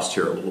got lost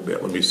here a little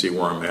bit. Let me see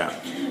where I'm at.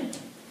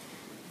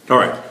 All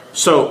right.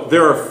 So,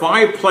 there are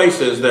 5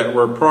 places that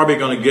we're probably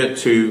going to get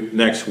to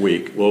next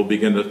week. We'll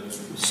begin to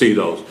see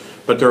those.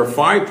 But there are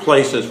 5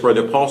 places where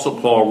the Apostle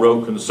Paul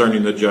wrote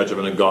concerning the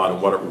judgment of God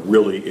and what it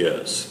really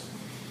is.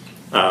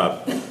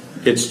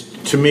 It's,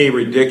 to me,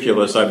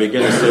 ridiculous. I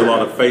began to see a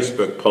lot of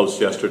Facebook posts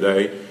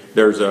yesterday.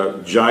 There's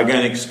a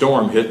gigantic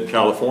storm hitting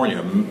California,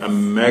 a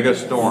mega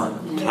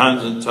storm,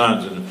 tons and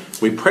tons. And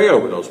we pray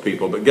over those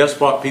people. But guess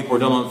what people are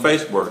doing on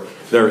Facebook?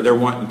 They're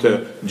wanting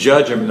to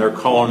judge them, and they're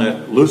calling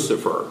it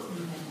Lucifer.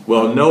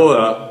 Well,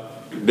 Noah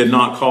did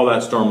not call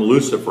that storm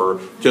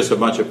Lucifer. Just a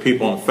bunch of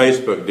people on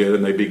Facebook did,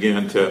 and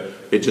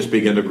it just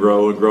began to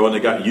grow and grow. And they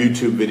got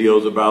YouTube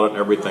videos about it and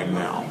everything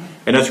now.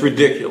 And that's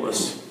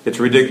ridiculous. It's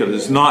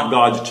ridiculous. It's not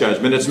God's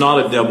judgment. It's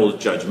not a devil's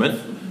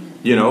judgment.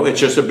 You know, it's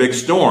just a big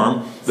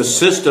storm. The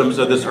systems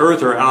of this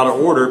earth are out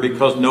of order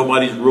because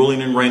nobody's ruling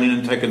and reigning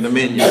and taking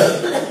dominion.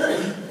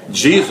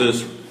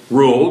 Jesus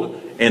ruled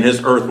in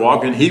his earth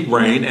walk, and he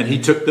reigned, and he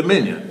took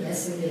dominion.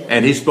 Yes, he did.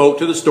 And he spoke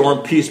to the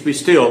storm, peace be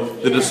still.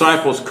 The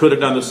disciples could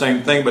have done the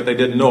same thing, but they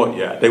didn't know it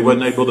yet. They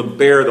weren't able to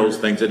bear those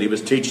things that he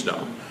was teaching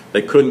them.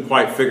 They couldn't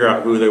quite figure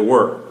out who they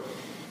were.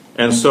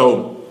 And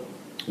so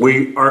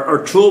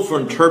our tool for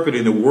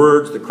interpreting the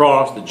words, the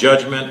cross, the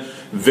judgment,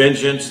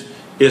 vengeance,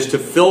 is to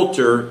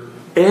filter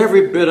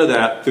every bit of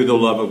that through the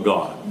love of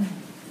God.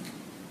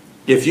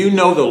 If you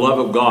know the love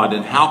of God,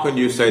 then how can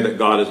you say that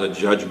God is a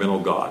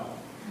judgmental God?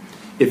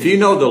 If you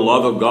know the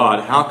love of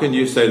God, how can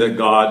you say that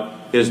God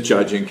is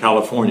judging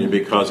California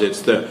because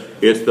it's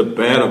the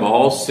bed of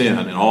all sin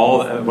and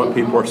all what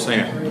people are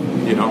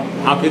saying? You know,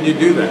 how can you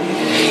do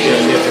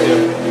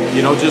that?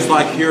 You know, just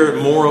like here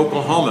in Moore,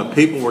 Oklahoma,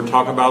 people were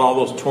talking about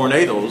all those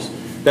tornadoes.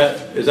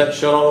 Is that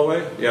shut all the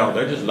way? Yeah,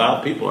 they're just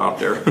loud people out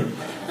there.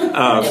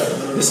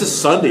 This is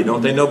Sunday,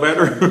 don't they know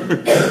better?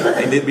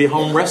 They need to be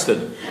home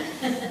rested.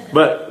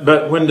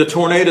 But when the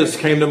tornadoes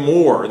came to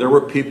Moore, there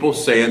were people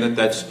saying that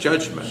that's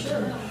judgment.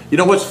 You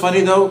know what's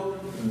funny though?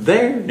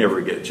 They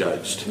never get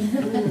judged.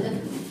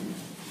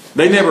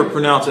 They never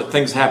pronounce that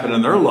things happen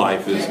in their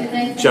life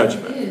as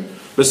judgment.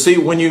 But see,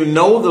 when you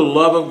know the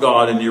love of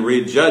God and you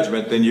read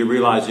judgment, then you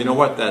realize, you know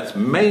what, that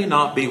may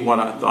not be what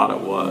I thought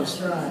it was.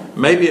 That's right.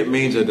 Maybe it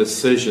means a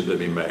decision to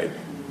be made.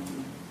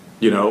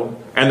 You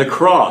know, and the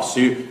cross,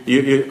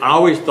 I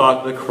always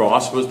thought the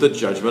cross was the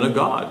judgment of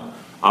God.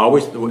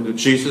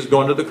 Jesus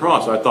going to the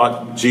cross, I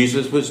thought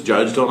Jesus was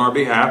judged on our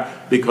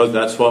behalf because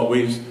that's what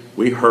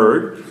we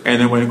heard.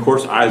 And then when, of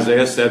course,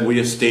 Isaiah said we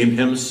esteemed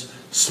him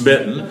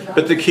smitten.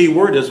 But the key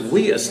word is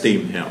we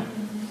esteemed him.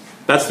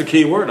 That's the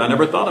key word. I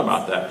never thought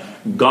about that.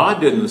 God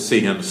didn't see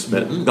him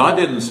smitten. God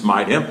didn't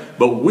smite him.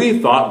 But we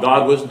thought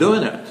God was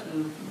doing it.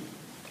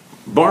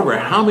 Barbara,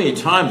 how many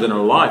times in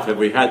our life have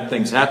we had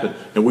things happen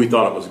and we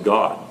thought it was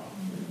God?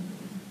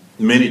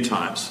 Many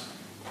times.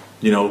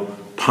 You know,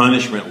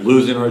 punishment,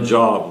 losing our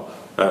job,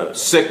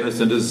 sickness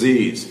and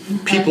disease.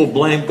 People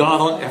blame God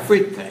on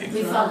everything.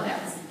 We thought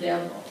that was the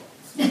devil.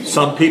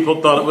 Some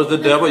people thought it was the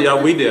devil.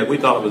 Yeah, we did. We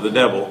thought it was the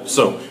devil.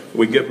 So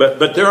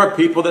but there are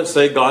people that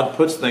say God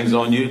puts things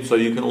on you so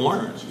you can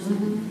learn.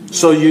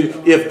 So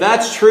if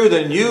that's true,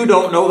 then you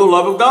don't know the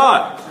love of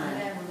God.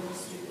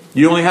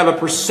 You only have a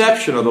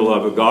perception of the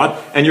love of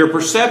God. And your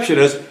perception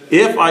is,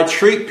 if I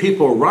treat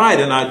people right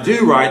and I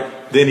do right,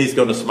 then he's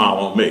going to smile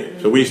on me.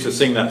 So we used to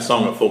sing that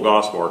song at Full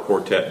Gospel, our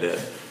quartet did.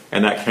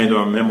 And that came to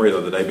my memory the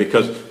other day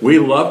because we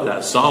love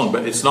that song,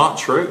 but it's not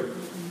true.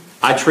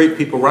 I treat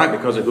people right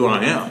because of who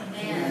I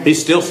am.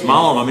 He's still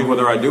smiling on me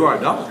whether I do or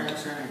I don't.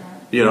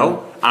 You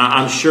know,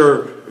 I'm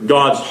sure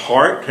God's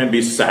heart can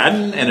be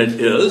saddened, and it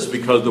is,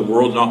 because the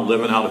world's not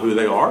living out of who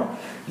they are.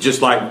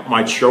 Just like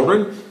my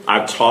children,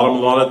 I've taught them a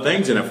lot of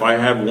things, and if I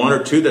have one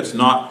or two that's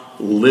not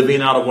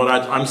living out of what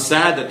I'm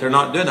sad that they're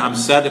not doing it. I'm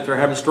sad that they're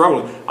having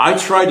struggle. I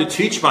tried to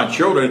teach my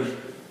children,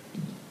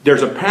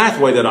 there's a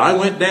pathway that I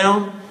went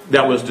down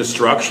that was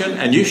destruction,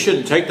 and you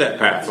shouldn't take that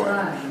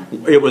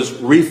pathway. It was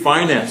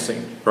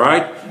refinancing,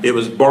 right? It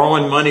was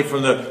borrowing money for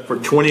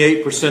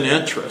 28%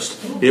 interest.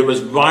 It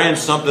was buying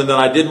something that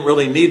I didn't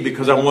really need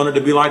because I wanted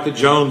to be like the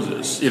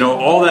Joneses. You know,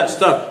 all that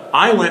stuff.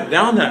 I went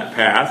down that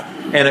path,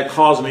 and it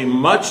caused me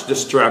much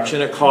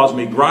destruction. It caused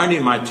me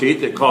grinding my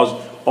teeth. It caused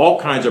all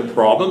kinds of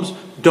problems.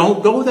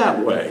 Don't go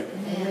that way.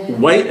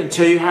 Wait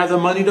until you have the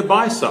money to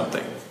buy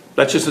something.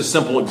 That's just a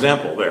simple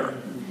example there.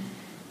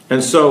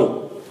 And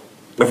so,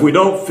 if we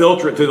don't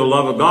filter it through the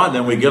love of God,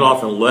 then we get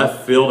off in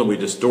left field and we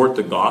distort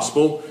the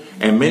gospel.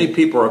 And many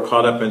people are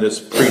caught up in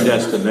this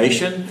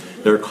predestination.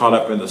 They're caught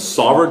up in the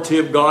sovereignty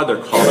of God. They're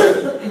caught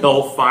up in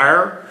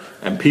hellfire.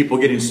 And people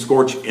getting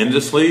scorched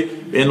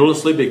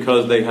endlessly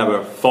because they have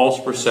a false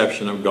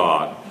perception of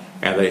God.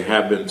 And they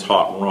have been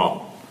taught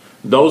wrong.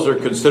 Those are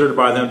considered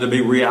by them to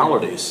be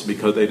realities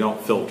because they don't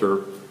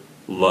filter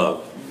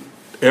love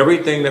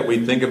Everything that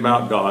we think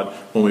about God,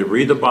 when we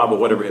read the Bible,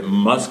 whatever, it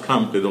must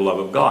come through the love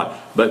of God.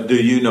 But do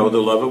you know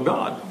the love of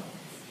God?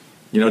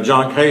 You know,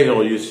 John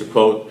Cahill used to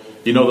quote,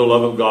 you know the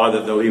love of God,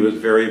 that though he was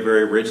very,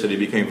 very rich, that he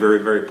became very,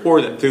 very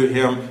poor, that through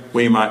him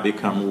we might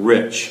become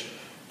rich.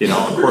 You know,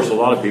 of course, a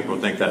lot of people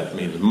think that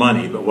means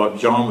money, but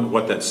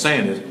what that's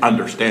saying is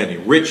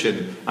understanding, rich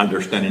in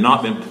understanding,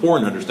 not been poor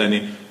in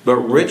understanding, but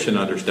rich in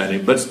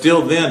understanding. But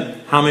still then,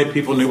 how many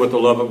people knew what the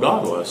love of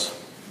God was?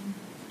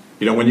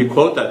 You know, when you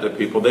quote that to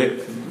people,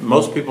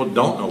 most people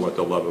don't know what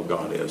the love of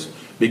God is,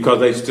 because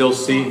they still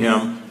see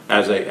him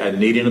as a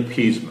needing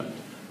appeasement.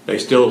 They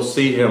still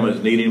see him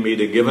as needing me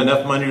to give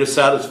enough money to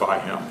satisfy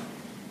him,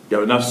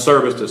 give enough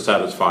service to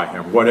satisfy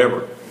him,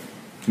 whatever.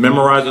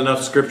 Memorize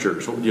enough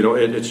scriptures. You know,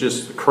 it's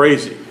just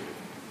crazy.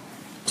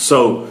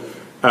 So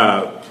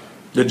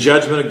the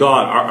judgment of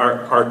God,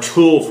 our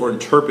tool for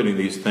interpreting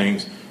these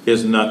things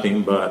is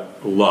nothing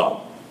but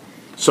love.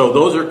 So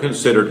those are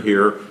considered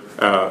here.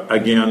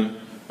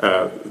 Again,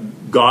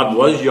 God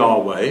was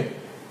Yahweh,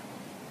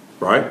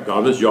 right?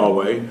 God was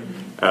Yahweh,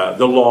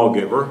 the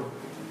lawgiver.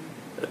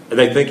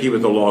 They think he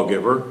was the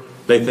lawgiver.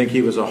 They think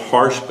he was a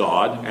harsh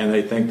God, and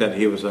they think that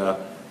he was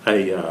a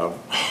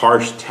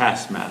harsh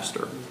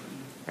taskmaster.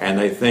 And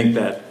they think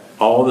that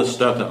all the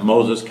stuff that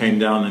Moses came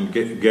down and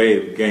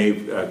gave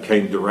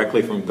came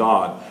directly from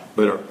God,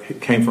 but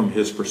it came from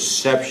his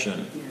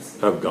perception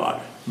of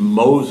God.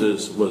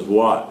 Moses was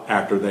what?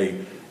 After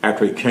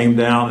he came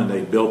down and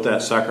they built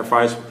that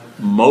sacrifice,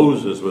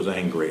 Moses was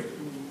angry.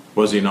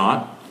 Was he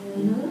not?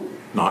 Mm-hmm.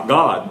 Not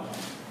God.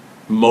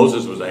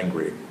 Moses was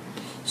angry.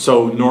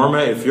 So Norma,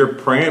 if you're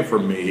praying for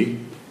me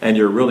and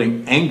you're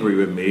really angry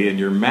with me and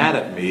you're mad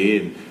at me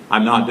and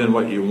I'm not doing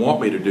what you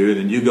want me to do,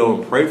 then you go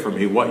and pray for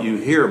me. What you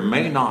hear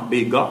may not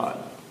be God.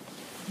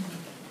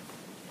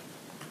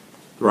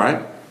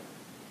 Right?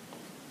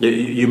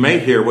 You may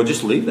hear, well,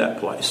 just leave that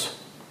place.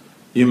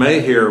 You may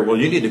hear, well,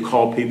 you need to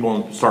call people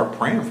and start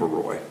praying for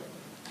Roy.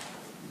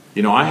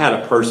 You know, I had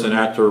a person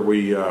after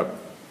we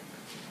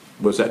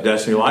was at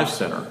Destiny Life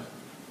Center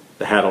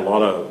that had a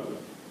lot of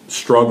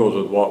struggles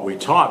with what we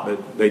taught,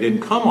 but they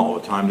didn't come all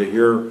the time to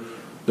hear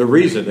the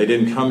reason. They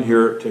didn't come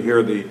here to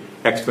hear the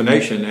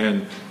explanation,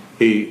 and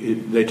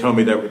they told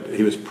me that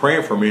he was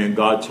praying for me and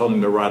God told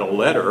him to write a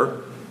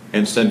letter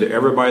and send to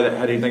everybody that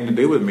had anything to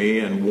do with me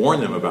and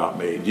warn them about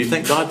me. Do you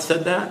think God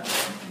said that?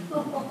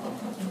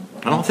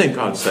 I don't think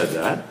God said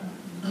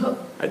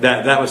that.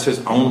 That was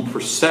his own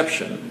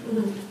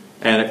perception,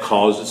 and it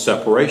caused a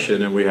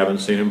separation, and we haven't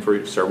seen him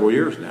for several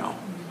years now.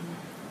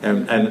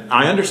 And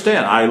I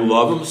understand. I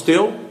love him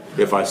still.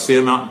 If I see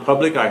him out in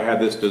public, I have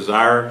this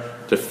desire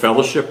to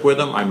fellowship with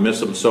them. I miss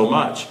them so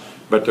much.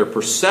 But their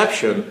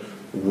perception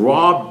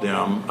robbed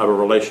them of a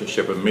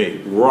relationship with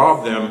me,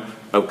 robbed them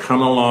of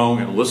coming along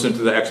and listening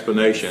to the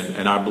explanation.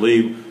 And I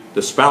believe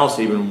the spouse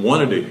even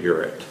wanted to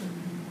hear it,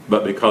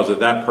 but because of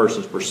that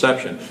person's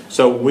perception.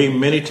 So we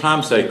many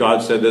times say,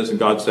 God said this and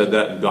God said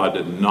that, and God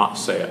did not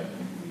say it.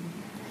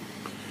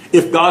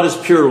 If God is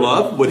pure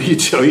love, would he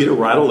tell you to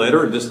write a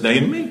letter and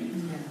disdain me?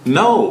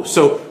 No.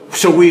 So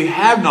we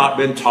have not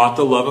been taught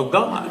the love of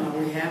God. No,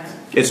 we haven't.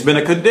 It's been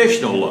a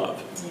conditional love.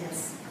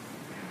 Yes.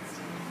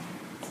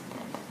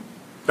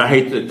 I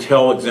hate to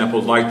tell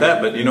examples like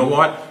that, but you know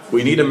what?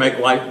 We need to make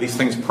these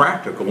things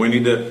practical. We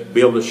need to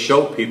be able to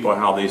show people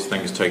how these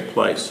things take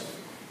place.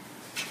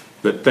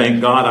 But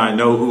thank God I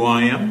know who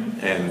I am,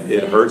 and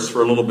it hurts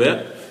for a little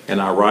bit, and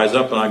I rise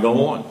up and I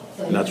go on.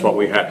 And that's what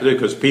we have to do,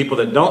 because people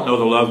that don't know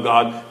the love of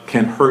God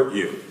can hurt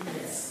you.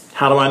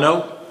 How do I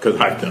know?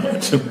 Because I've done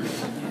it.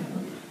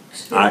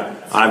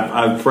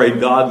 I've prayed,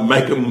 God,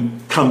 make them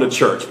come to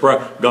church.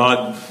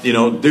 God,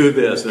 do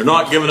this. They're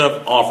not giving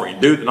up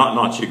offering.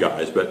 Not you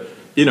guys, but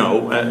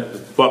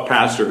what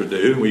pastors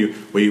do.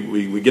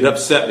 We get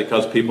upset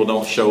because people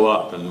don't show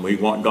up, and we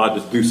want God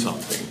to do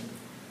something.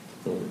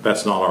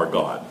 That's not our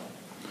God.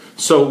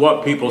 So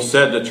what people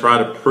said to try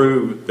to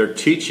prove their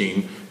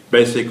teaching,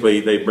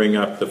 basically they bring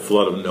up the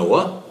flood of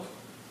Noah.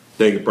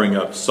 They bring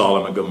up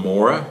Sodom and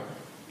Gomorrah.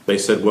 They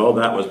said, well,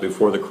 that was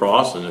before the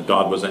cross, and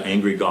God was an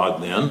angry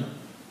God then.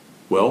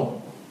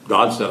 Well,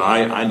 God said,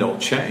 I don't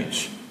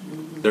change.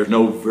 There's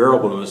no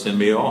variableness in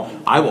me at all.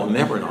 I will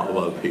never not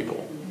love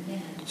people.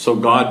 So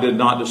God did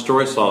not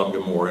destroy Sodom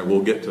and Gomorrah, and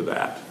we'll get to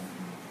that.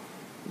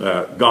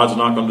 God's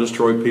not going to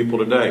destroy people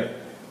today.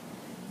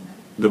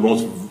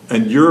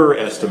 In your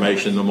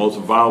estimation, the most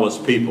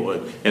vilest people,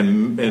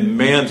 in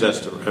man's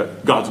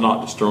estimate, God's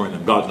not destroying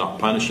them. God's not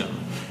punishing them.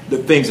 The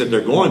things that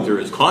they're going through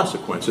is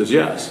consequences,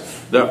 yes.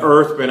 The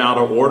earth been out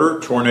of order,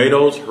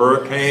 tornadoes,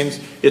 hurricanes,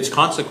 it's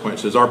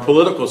consequences. Our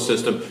political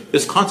system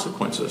is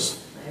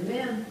consequences.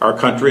 Amen. Our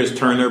country has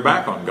turned their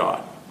back on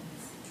God.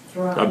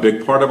 Right. A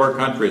big part of our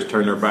country has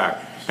turned their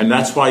back. And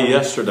that's why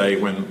yesterday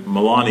when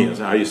Melania, is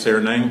that how you say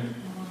her name?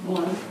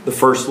 The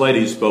First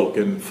Lady spoke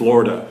in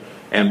Florida.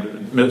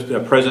 And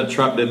President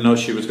Trump didn't know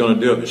she was going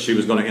to do it, but she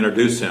was going to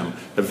introduce him.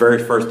 The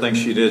very first thing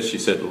she did, she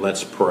said,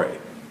 let's pray.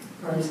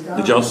 Praise God.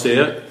 Did y'all see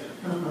it?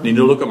 You need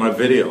to look at my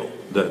video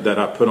that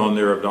I put on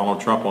there of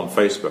Donald Trump on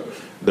Facebook.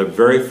 The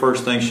very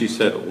first thing she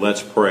said,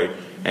 let's pray.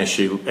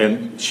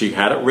 And she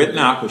had it written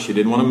out because she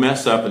didn't want to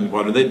mess up. And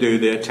what did they do?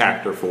 They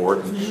attacked her for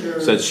it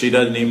and said she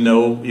doesn't even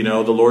know,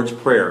 the Lord's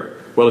Prayer.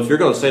 Well, if you're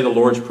going to say the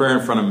Lord's Prayer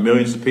in front of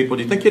millions of people,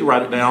 do you think you'd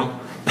write it down?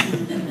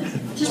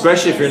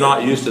 Especially if you're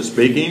not used to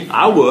speaking.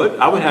 I would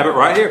have it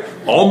right here.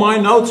 All my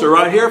notes are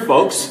right here,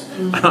 folks.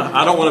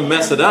 I don't want to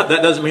mess it up.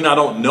 That doesn't mean I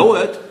don't know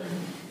it.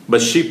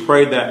 But she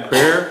prayed that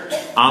prayer.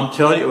 I'm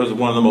telling you, it was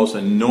one of the most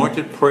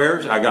anointed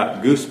prayers. I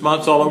got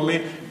goosebumps all over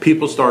me.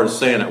 People started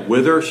saying it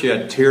with her. She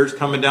had tears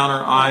coming down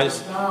her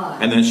eyes.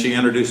 And then she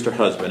introduced her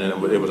husband.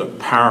 And it was a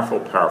powerful,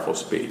 powerful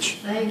speech.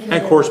 And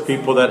of course,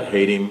 people that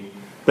hate him,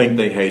 think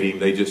they hate him,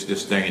 they just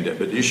disdained it.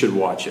 But you should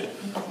watch it.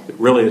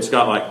 Really, it's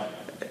got like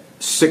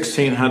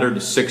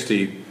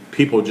 1,660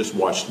 people just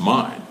watched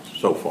mine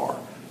so far.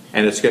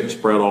 And it's getting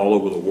spread all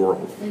over the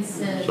world.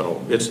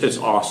 So it's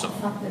awesome.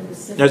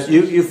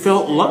 You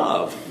felt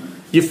love.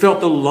 You felt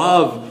the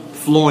love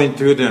flowing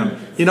through them.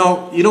 You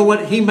know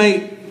what? He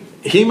may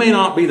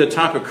not be the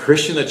type of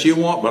Christian that you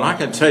want, but I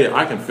can tell you,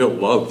 I can feel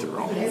love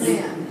through him.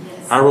 Amen.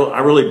 I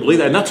really believe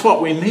that. And that's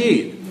what we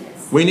need.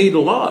 We need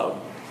love.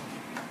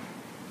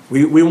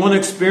 We want to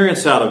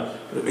experience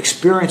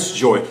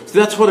joy. So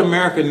that's what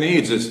America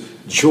needs, is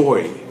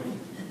joy.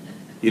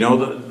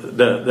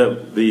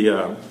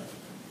 The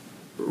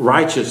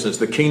righteousness,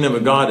 the kingdom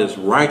of God is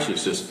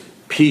righteousness,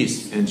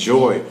 peace, and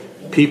joy.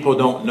 People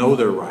don't know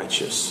they're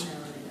righteous.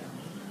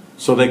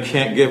 So they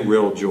can't give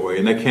real joy,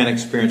 and they can't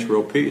experience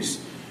real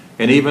peace.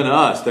 And even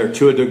us,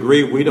 to a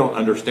degree, we don't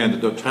understand the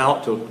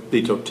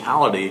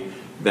totality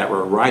that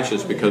we're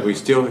righteous, because we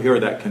still hear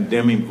that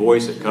condemning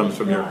voice that comes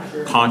from your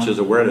conscious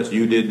awareness.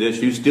 You did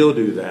this, you still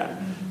do that.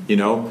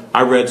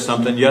 I read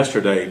something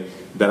yesterday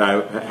that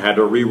I had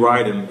to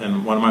rewrite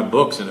in one of my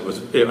books, and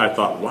I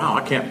thought, wow,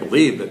 I can't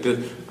believe that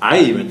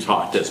I even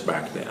taught this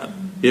back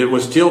then. It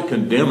was still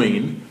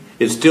condemning.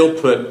 It still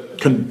put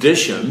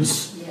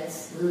conditions.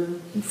 Yes.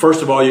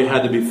 First of all, you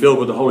had to be filled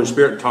with the Holy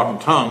Spirit and talk in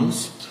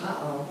tongues.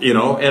 And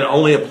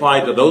only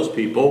applied to those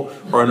people,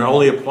 or it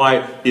only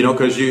applied,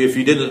 because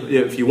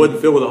if you wasn't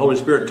filled with the Holy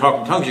Spirit and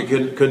talk in tongues, you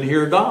couldn't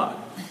hear God.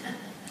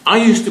 I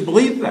used to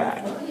believe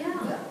that.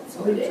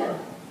 So we did.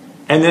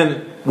 And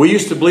then we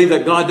used to believe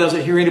that God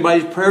doesn't hear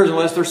anybody's prayers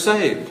unless they're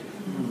saved.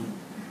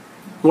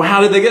 Well,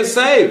 how did they get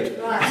saved?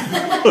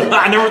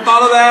 I never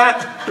thought of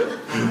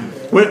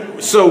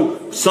that.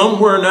 So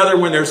somewhere or another,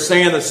 when they're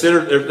saying the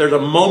sinner, there's a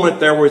moment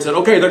there where he said,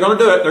 okay, they're going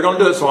to do it. They're going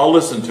to do it, so I'll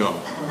listen to them.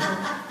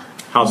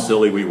 How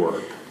silly we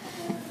were.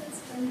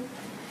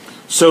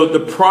 So the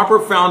proper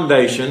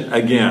foundation,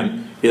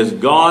 again, is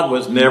God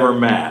was never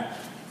mad.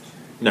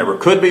 Never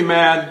could be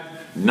mad.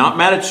 Not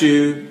mad at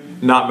you.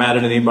 Not mad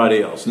at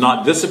anybody else.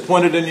 Not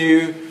disappointed in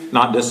you.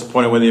 Not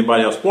disappointed with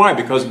anybody else. Why?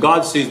 Because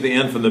God sees the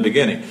end from the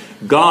beginning.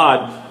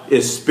 God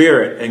is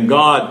spirit, and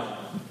God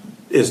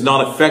is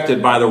not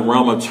affected by the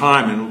realm of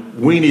time,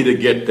 and we need to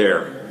get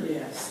there.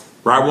 Yes.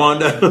 Right,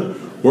 Wanda?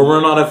 Where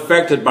we're not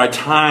affected by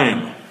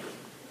time.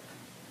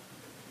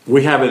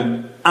 We have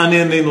an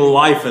unending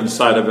life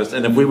inside of us,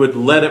 and if we would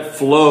let it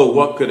flow,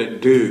 what could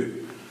it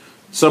do?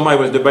 Somebody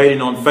was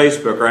debating on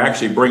Facebook, or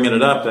actually bringing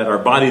it up, that our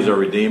bodies are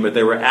redeemed, but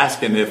they were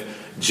asking if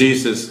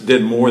Jesus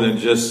did more than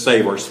just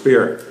save our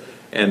spirit.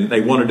 And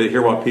they wanted to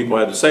hear what people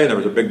had to say, and there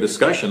was a big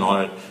discussion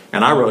on it.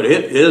 And I wrote,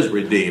 it is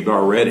redeemed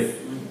already.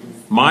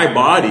 My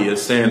body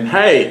is saying,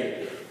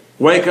 hey,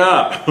 wake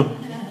up.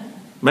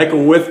 Make a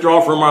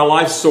withdrawal from our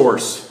life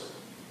source.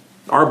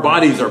 Our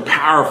bodies are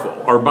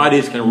powerful. Our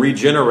bodies can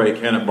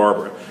regenerate, can it,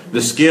 Barbara?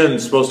 The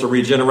skin's supposed to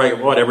regenerate,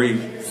 what,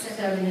 every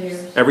 7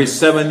 years. Every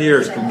 7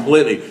 years,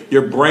 completely.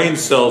 Your brain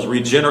cells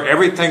regenerate.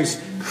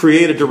 Everything's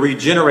created to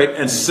regenerate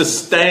and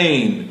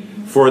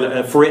sustain for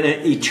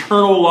an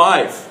eternal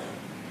life.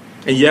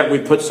 And yet we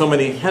put so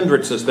many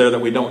hindrances there that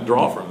we don't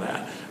draw from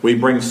that. We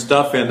bring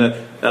stuff in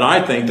that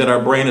I think that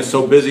our brain is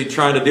so busy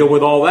trying to deal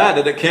with all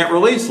that it can't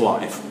release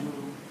life.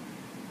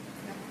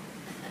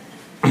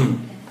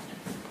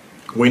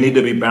 We need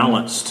to be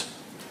balanced.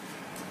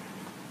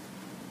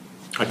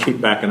 I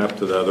keep backing up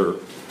to the other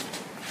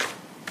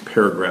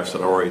paragraphs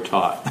that I already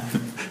taught.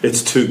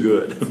 It's too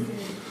good.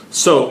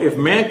 So if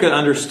man could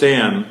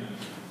understand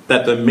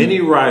that the many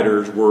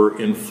writers were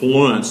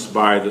influenced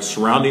by the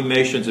surrounding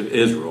nations of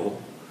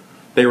Israel,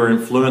 they were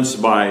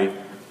influenced by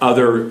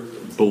other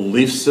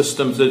belief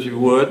systems, as you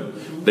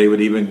would. They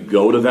would even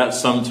go to that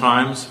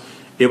sometimes.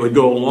 It would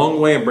go a long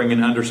way in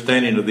bringing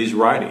understanding of these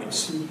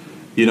writings.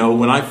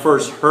 When I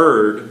first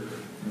heard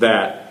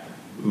that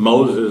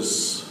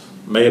Moses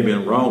may have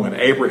been wrong and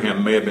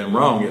Abraham may have been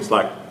wrong, it's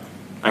like,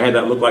 I had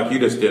that look like you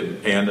just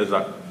did. And it's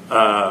like,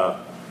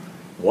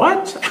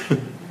 what?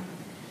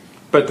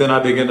 But then I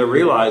began to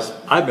realize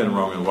I've been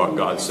wrong in what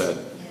God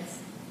said.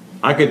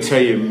 I can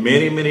tell you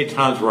many, many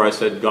times where I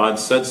said God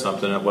said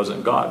something and it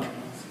wasn't God.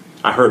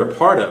 I heard a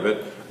part of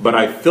it, but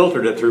I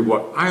filtered it through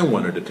what I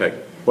wanted to take,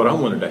 what I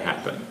wanted to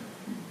happen.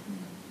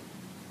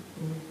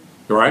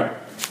 All right?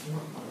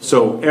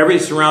 So every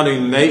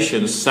surrounding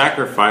nation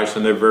sacrificed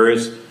in their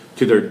various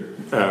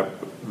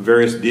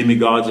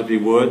demigods, if you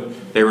would.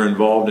 They were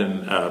involved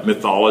in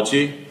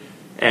mythology,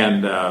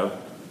 and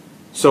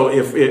So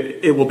if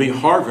it will be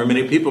hard for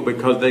many people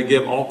because they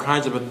give all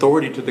kinds of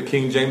authority to the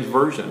King James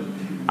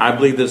Version. I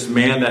believe this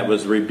man that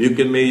was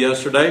rebuking me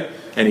yesterday,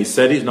 and he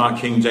said he's not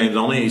King James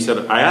only. He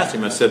said, I asked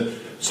him, I said,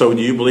 so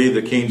do you believe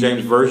the King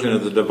James Version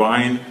is the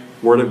divine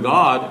Word of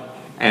God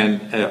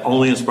and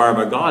only inspired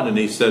by God? And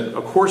he said,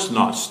 of course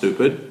not,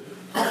 stupid.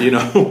 You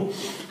know.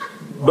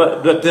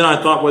 But then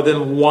I thought, well,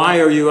 then why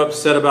are you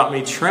upset about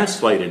me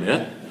translating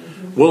it?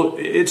 Well,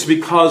 it's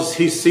because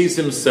he sees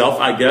himself,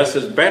 I guess,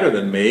 as better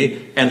than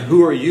me. And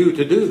who are you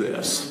to do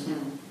this?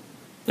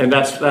 And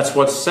that's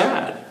what's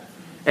sad.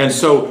 And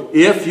so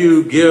if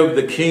you give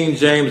the King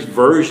James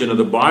Version of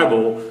the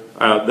Bible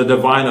the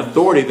divine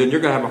authority, then you're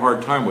going to have a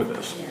hard time with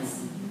this.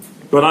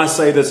 But I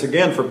say this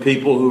again for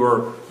people who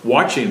are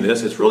watching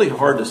this. It's really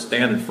hard to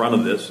stand in front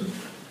of this and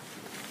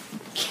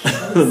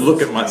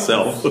look at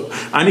myself.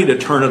 I need to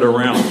turn it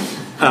around.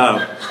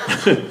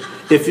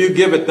 If you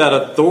give it that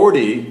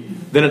authority,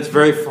 then it's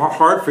very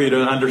hard for you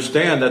to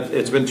understand that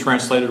it's been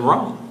translated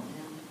wrong.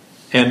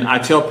 And I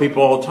tell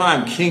people all the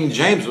time, King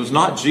James was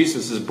not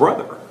Jesus'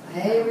 brother.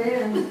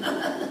 Amen.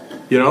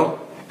 You know,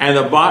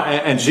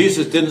 and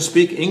Jesus didn't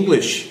speak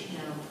English.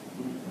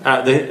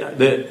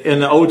 In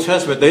the Old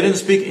Testament, they didn't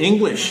speak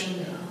English.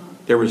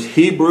 There was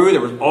Hebrew. There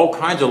was all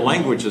kinds of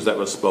languages that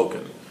was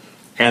spoken.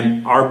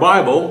 And our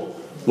Bible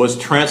was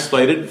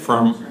translated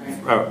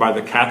by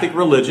the Catholic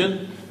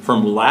religion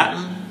from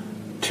Latin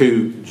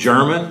to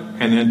German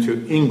and then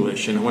to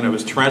English. And when it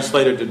was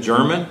translated to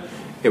German,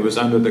 it was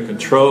under the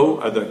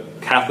control of the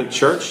Catholic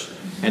Church.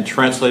 And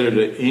translated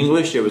to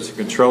English, it was the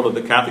control of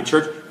the Catholic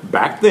Church.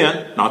 Back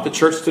then, not the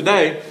church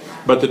today,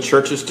 but the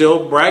church is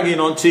still bragging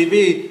on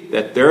TV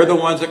that they're the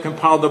ones that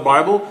compiled the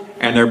Bible,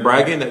 and they're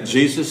bragging that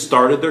Jesus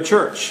started their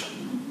church.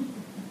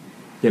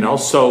 You know,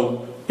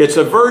 so it's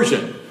a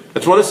version.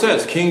 That's what it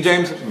says, King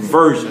James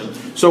Version.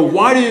 So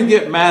why do you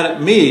get mad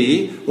at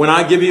me when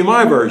I give you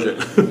my version?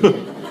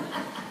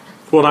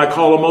 What I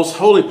call a most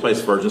holy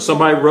place version.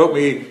 Somebody wrote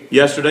me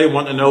yesterday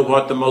wanting to know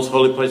what the most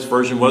holy place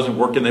version was and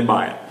where can they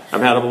buy it. I've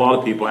had a lot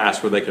of people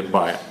ask where they can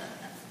buy it.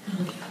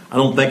 I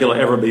don't think it'll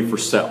ever be for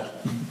sale.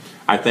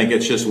 I think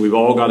it's just we've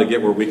all got to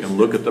get where we can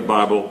look at the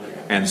Bible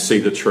and see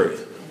the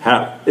truth.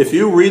 If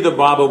you read the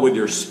Bible with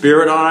your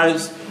spirit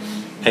eyes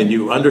and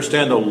you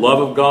understand the love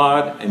of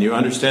God and you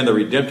understand the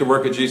redemptive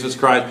work of Jesus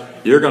Christ,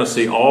 you're going to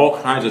see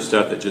all kinds of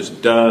stuff that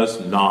just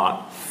does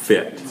not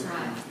fit.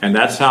 And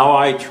that's how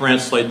I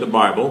translate the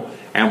Bible.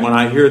 And when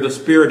I hear the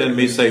Spirit in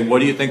me say, what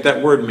do you think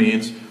that word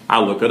means? I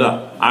look it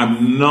up.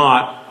 I'm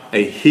not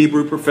a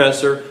Hebrew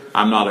professor.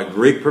 I'm not a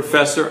Greek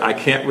professor. I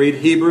can't read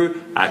Hebrew.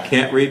 I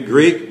can't read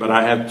Greek, but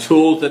I have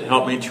tools that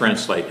help me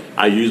translate.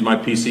 I use my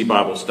PC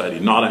Bible study,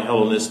 not a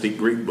Hellenistic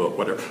Greek book,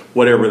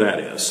 whatever that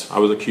is. I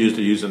was accused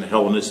of using a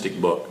Hellenistic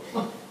book.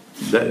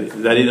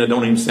 That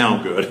don't even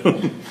sound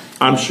good.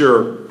 I'm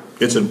sure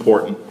it's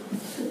important.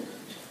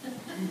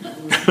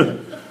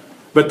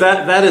 But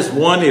that is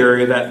one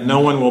area that no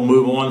one will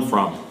move on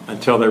from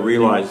until they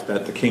realize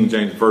that the King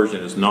James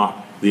Version is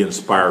not the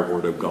inspired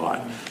Word of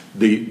God.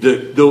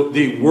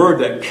 The word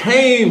that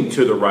came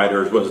to the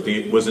writers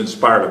was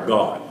inspired of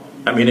God.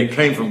 I mean, it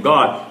came from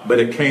God, but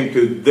it came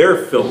through their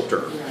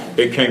filter.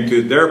 It came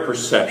through their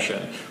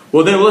perception.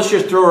 Well, then let's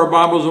just throw our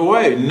Bibles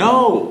away.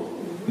 No.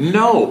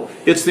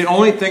 It's the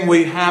only thing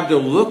we have to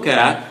look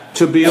at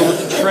to be able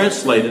to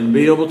translate and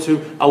be able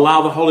to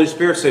allow the Holy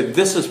Spirit to say,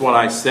 this is what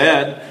I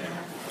said.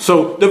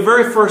 So the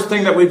very first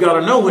thing that we've got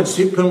to know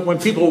when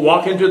people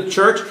walk into the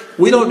church,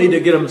 we don't need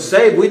to get them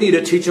saved. We need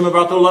to teach them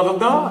about the love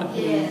of God.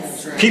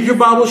 Yes. Keep your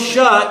Bible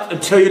shut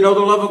until you know the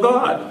love of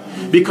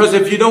God. Because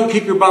if you don't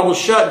keep your Bible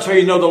shut until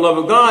you know the love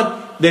of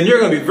God, then you're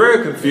going to be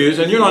very confused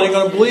and you're not even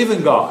going to believe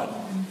in God.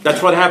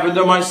 That's what happened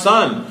to my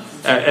son.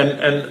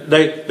 And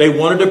they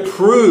wanted to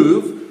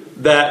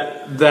prove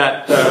that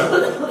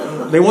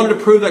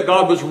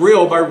God was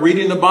real by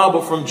reading the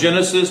Bible from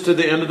Genesis to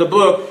the end of the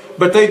book.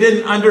 But they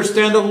didn't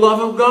understand the love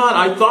of God.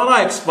 I thought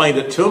I explained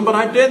it to them, but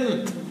I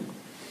didn't.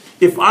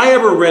 If I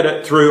ever read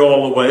it through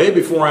all the way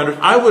before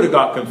I would have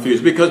got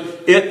confused. Because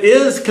it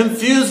is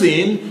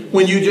confusing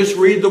when you just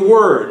read the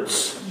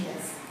words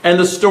and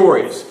the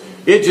stories.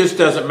 It just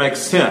doesn't make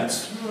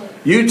sense.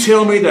 You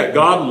tell me that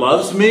God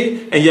loves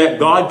me, and yet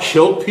God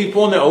killed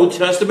people in the Old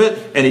Testament,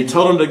 and He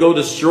told them to go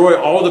destroy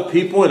all the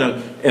people in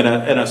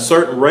a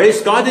certain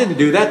race. God didn't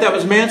do that. That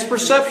was man's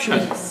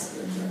perception.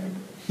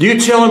 You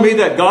telling me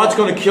that God's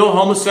going to kill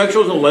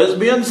homosexuals and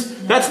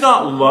lesbians? That's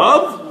not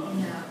love.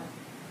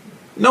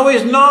 No,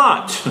 He's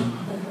not.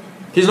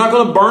 He's not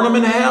going to burn them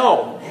in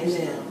hell.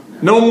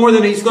 No more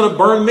than He's going to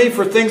burn me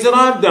for things that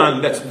I've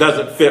done that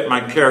doesn't fit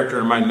my character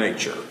and my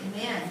nature.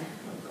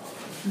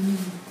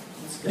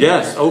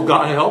 Yes, oh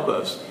God, help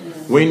us.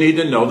 We need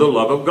to know the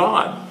love of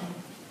God.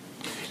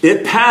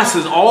 It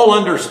passes all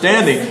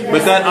understanding,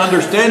 but that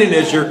understanding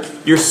is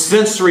your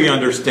sensory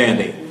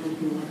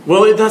understanding.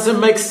 Well, it doesn't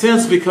make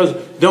sense because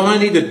don't I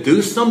need to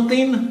do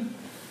something?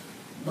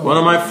 One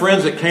of my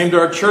friends that came to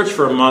our church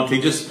for a month,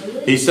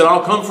 he said,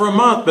 I'll come for a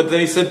month. But then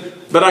he said,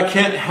 but I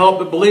can't help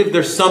but believe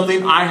there's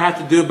something I have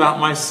to do about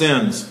my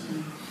sins.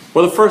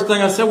 Well, the first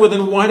thing I said, well,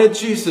 then why did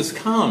Jesus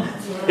come?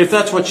 If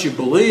that's what you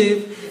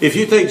believe, if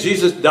you think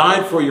Jesus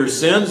died for your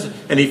sins,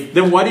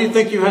 then why do you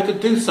think you have to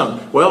do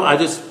something? Well, I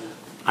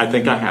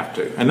think I have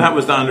to. And that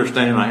was the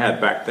understanding I had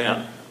back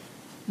then.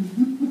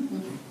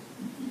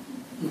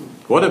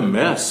 What a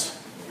mess.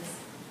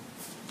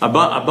 A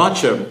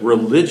bunch of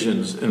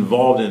religions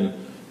involved in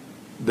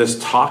this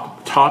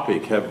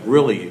topic have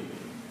really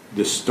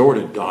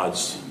distorted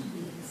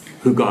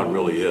who God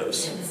really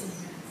is.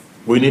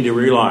 We need to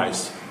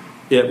realize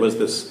it was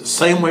the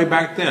same way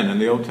back then in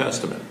the Old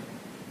Testament.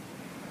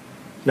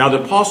 Now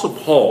the Apostle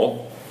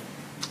Paul,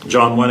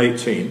 John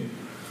 1:18,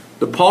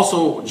 the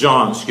Apostle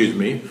John,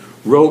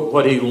 wrote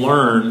what he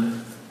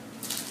learned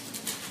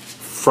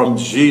from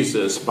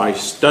Jesus by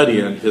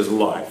studying his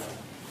life.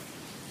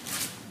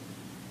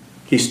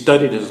 He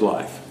studied his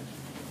life,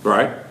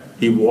 right?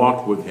 He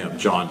walked with him,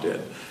 John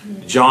did.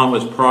 John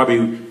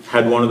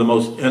had one of the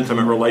most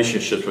intimate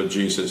relationships with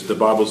Jesus. The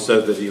Bible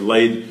says that he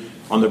laid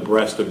on the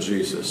breast of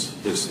Jesus,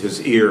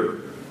 his ear,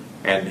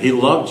 and he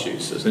loved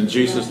Jesus, and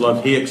Jesus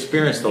he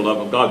experienced the love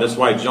of God. That's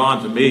why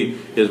John, to me,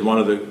 is one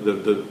of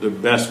the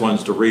best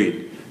ones to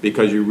read,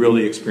 because you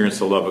really experience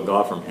the love of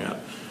God from him.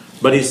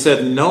 But he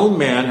said, no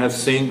man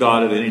has seen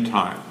God at any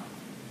time.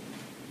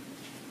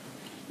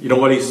 You know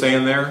what he's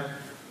saying there?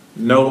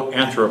 No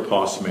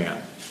anthropos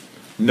man.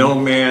 No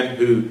man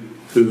who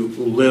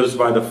lives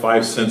by the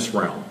 5 sense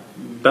realm.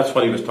 That's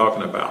what he was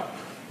talking about.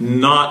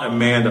 Not a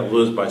man that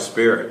lives by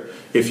spirit.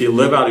 If you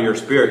live out of your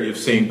spirit, you've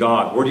seen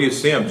God. Where do you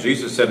see him?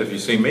 Jesus said, if you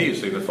see me, you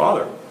see the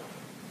Father.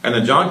 And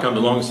then John comes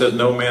along and says,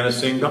 no man has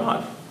seen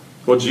God.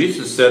 Well,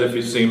 Jesus said, if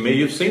you've seen me,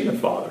 you've seen the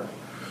Father.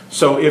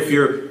 So if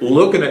you're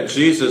looking at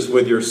Jesus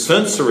with your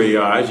sensory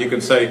eyes, you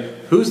can say,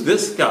 who's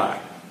this guy?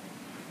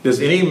 Does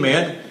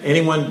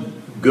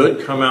anyone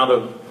good come out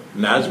of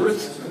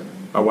Nazareth?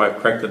 My wife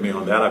corrected me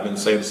on that. I've been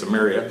saying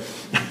Samaria.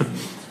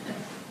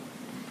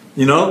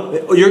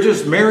 You're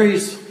just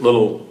Mary's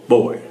little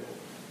boy.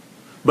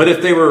 But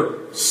if they were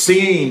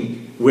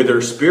seeing with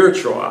their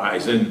spiritual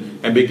eyes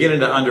and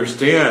beginning to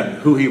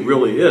understand who he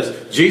really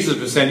is, Jesus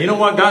was saying, you know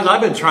what, guys,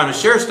 I've been trying to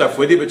share stuff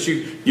with you, but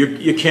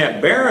you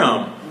can't bear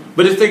them.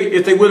 But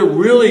if they would have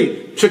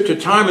really took the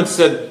time and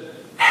said,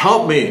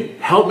 help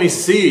me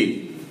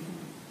see.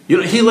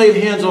 He laid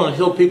hands on and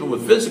healed people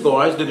with physical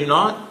eyes, did he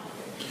not?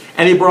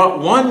 And he brought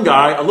one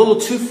guy a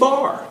little too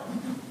far.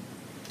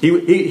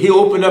 He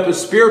opened up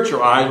his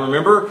spiritual eyes,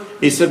 remember?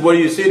 He said, what do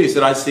you see? And he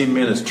said, I see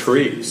men as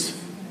trees.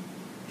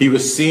 He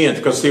was seeing,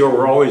 because they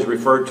were always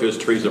referred to as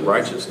trees of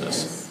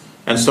righteousness.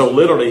 And so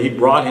literally he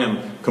brought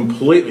him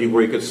completely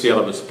where he could see out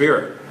of the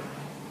spirit.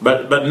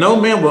 But no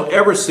man will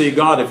ever see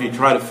God if you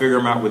try to figure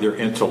him out with your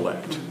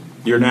intellect.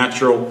 Your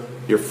natural,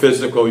 your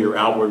physical, your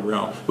outward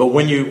realm. But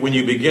when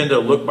you begin to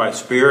look by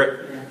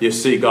spirit, you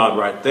see God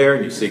right there,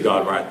 and you see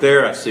God right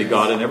there. I see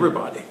God in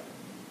everybody.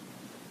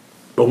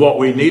 But what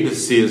we need to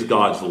see is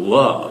God's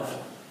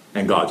love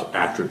and God's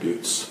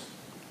attributes.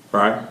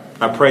 Right?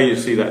 I pray you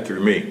see that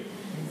through me.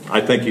 I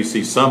think you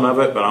see some of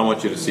it, but I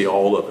want you to see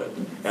all of it.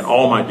 And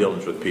all my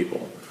dealings with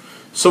people.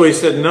 So he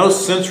said, no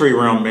sensory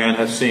realm man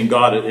has seen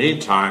God at any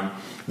time.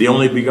 The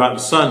only begotten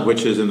Son,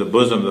 which is in the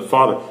bosom of the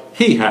Father,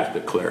 he hath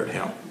declared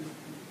him.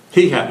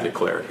 He hath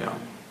declared him.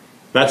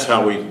 That's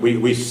how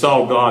we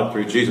saw God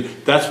through Jesus.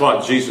 That's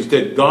what Jesus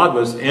did. God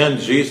was in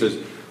Jesus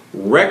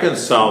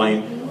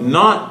reconciling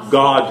not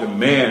God to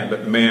man,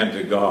 but man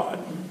to God.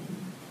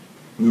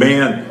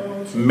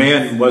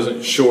 Man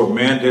wasn't sure.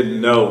 Man didn't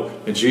know.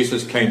 And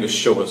Jesus came to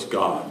show us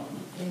God.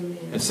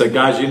 And said,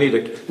 guys, you need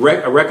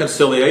a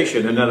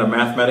reconciliation. Isn't that a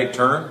mathematic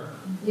term?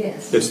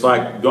 Yes. It's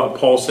like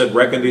Paul said,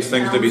 reckon these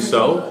things to be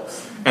so.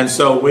 And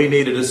so we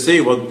needed to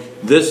see, well,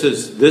 this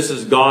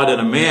is God in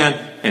a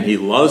man, and he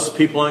loves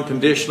people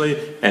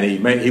unconditionally, and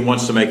he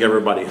wants to make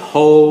everybody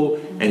whole,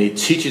 and he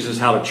teaches us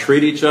how to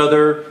treat each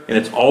other, and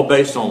it's all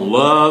based on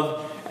love.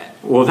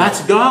 Well,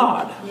 that's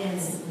God.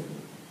 Yes.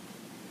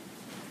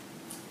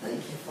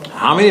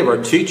 How many of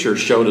our teachers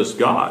showed us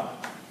God?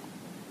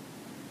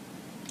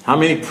 How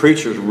many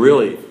preachers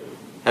really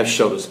have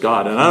showed us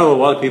God? And I know a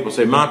lot of people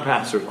say, my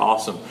pastor's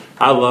awesome.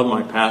 I love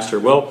my pastor.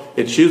 Well,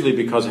 it's usually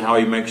because of how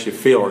he makes you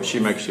feel or she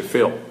makes you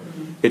feel.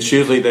 It's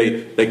usually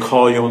they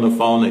call you on the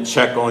phone, they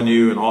check on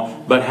you and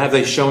all. But have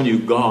they shown you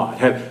God?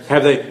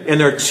 Have they, in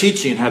their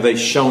teaching, have they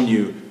shown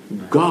you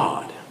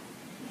God?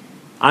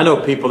 I know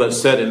people that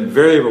sit in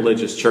very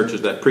religious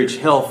churches that preach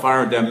hell,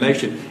 fire, and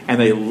damnation, and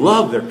they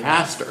love their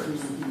pastor.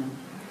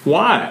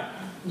 Why?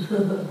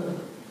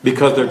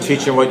 Because they're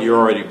teaching what you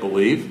already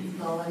believe.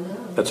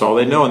 That's all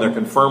they know, and they're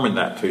confirming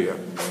that to you.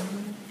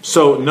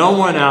 So no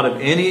one out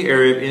of any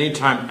area of any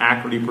time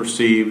accurately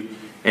perceived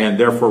and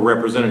therefore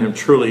represented him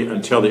truly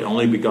until the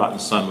only begotten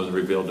Son was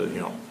revealed to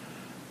him.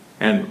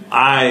 And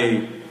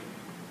I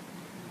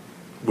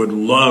would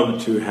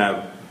love to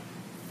have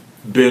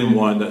been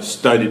one that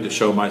studied to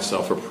show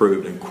myself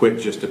approved and quit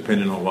just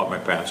depending on what my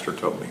pastor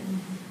told me.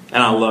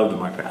 And I loved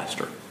my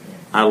pastor.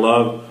 I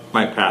love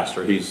my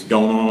pastor. He's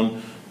going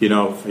on. You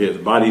know, his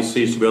body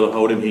ceased to be able to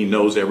hold him. He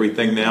knows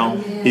everything now.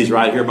 He's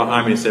right here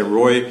behind me and said,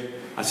 Roy,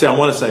 I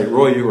want to say,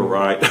 Roy, you were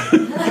right.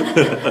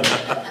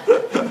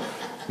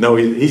 No,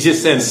 he's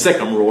just saying,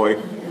 sick 'em,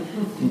 Roy.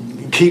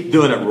 Keep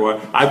doing it, Roy.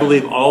 I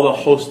believe all the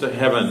hosts of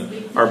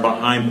heaven are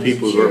behind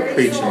people who are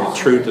preaching the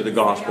truth of the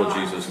gospel of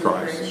Jesus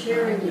Christ.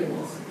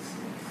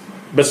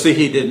 But see,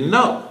 he didn't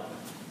know.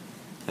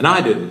 And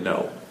I didn't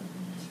know.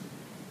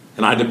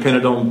 And I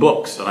depended on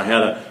books. And I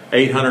had a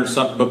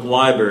 800-something book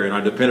library. And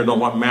I depended on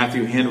what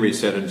Matthew Henry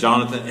said. And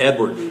Jonathan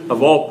Edward.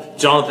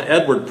 Jonathan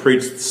Edward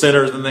preached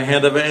sinners in the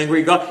hand of an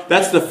angry God.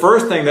 That's the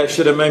first thing that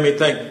should have made me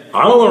think,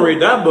 I don't want to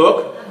read that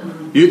book.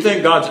 You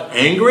think God's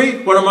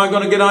angry? What am I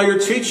going to get out of your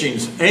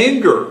teachings?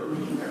 Anger.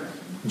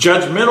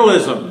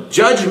 Judgmentalism.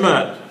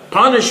 Judgment.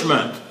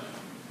 Punishment.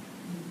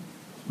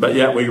 But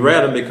yet we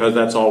read them because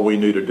that's all we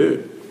knew to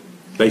do.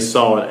 They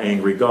saw an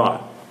angry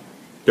God.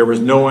 There was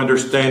no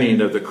understanding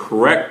of the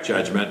correct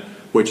judgment,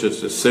 which is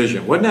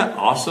decision. Wasn't that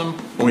awesome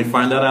when we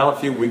find that out a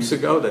few weeks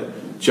ago,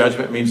 that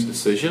judgment means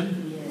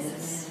decision?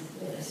 Yes.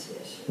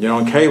 You know,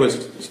 and Kay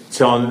was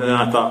telling, and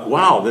I thought,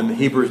 wow, then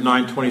Hebrews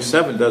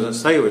 9:27 doesn't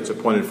say it's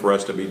appointed for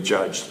us to be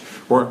judged.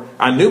 Or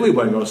I knew we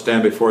wasn't going to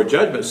stand before a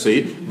judgment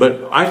seat,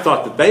 but I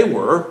thought that they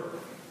were,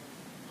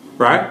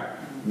 right?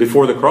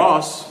 Before the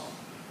cross.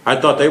 I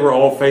thought they were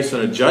all facing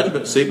a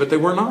judgment seat, but they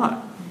were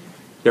not.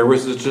 There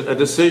was a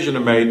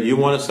decision made. You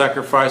want a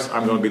sacrifice?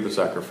 I'm going to be the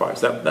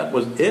sacrifice. That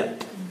was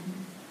it.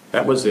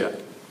 That was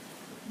it.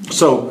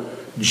 So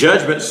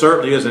judgment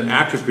certainly is an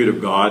attribute of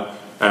God.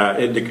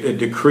 It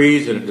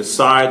decrees and it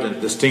decides and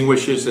it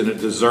distinguishes and it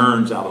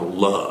discerns out of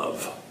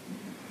love.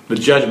 The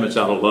judgment's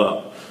out of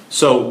love.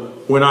 So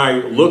when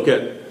I look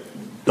at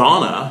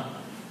Donna,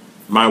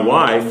 my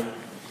wife,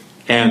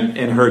 and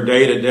her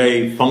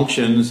day-to-day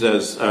functions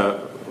as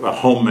a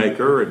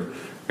homemaker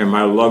and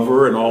my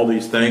lover and all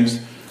these things,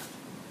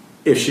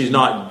 if she's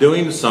not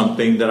doing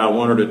something that I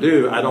want her to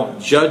do, I don't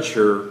judge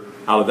her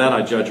out of that.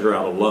 I judge her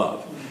out of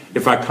love.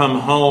 If I come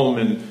home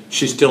and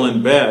she's still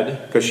in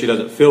bed because she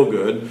doesn't feel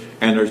good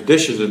and there's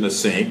dishes in the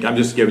sink, I'm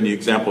just giving you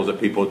examples that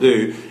people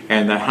do,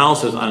 and the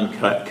house is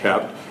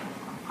unkept,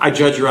 I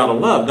judge her out of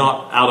love,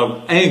 not out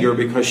of anger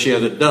because she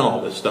hasn't done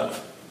all this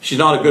stuff. She's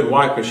not a good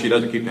wife because she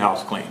doesn't keep the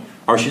house clean.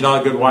 Or she's not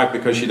a good wife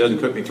because she doesn't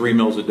cook me 3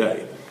 meals a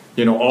day.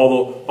 You know,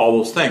 all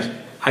those things.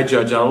 I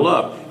judge out of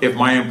love. If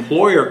my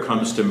employer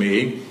comes to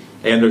me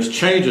and there's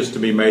changes to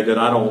be made that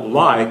I don't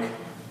like,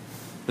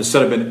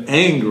 instead of being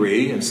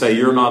angry and say,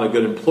 you're not a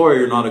good employer,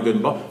 you're not a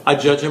good boss, I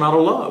judge him out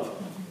of love.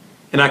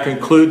 And I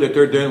conclude that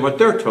they're doing what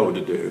they're told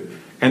to do.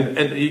 And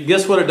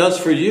guess what it does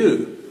for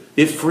you?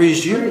 It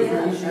frees you.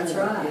 That's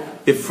right.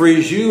 It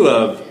frees you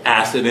of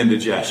acid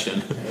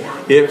indigestion.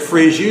 It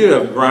frees you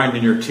of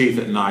grinding your teeth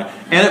at night.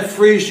 And it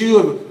frees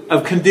you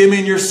of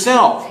condemning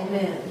yourself.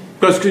 Amen.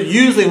 Because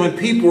usually when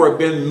people are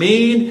being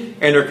mean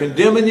and are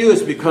condemning you,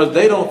 it's because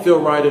they don't feel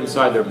right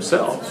inside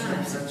themselves.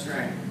 That's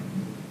right.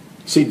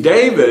 See,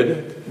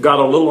 David got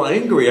a little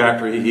angry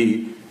after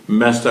he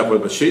messed up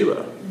with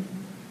Bathsheba.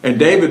 And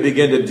David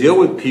began to deal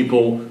with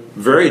people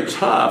very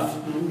tough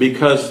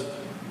because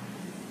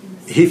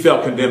he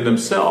felt condemned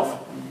himself.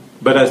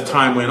 But as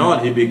time went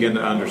on, he began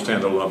to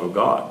understand the love of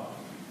God.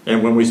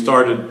 And when we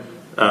started,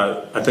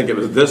 I think it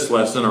was this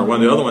lesson or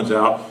one of the other ones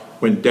out,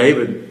 when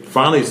David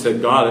finally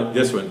said, God,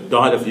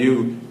 if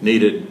you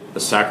needed a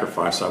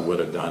sacrifice, I would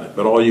have done it.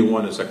 But all you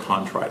want is a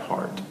contrite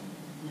heart.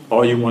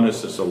 All you want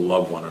is just to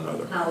love one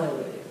another.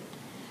 Hallelujah.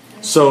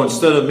 So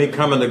instead of me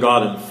coming to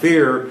God in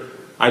fear,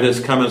 I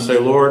just come and say,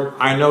 Lord,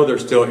 I know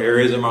there's still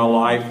areas in my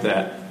life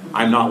that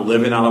I'm not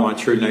living out of my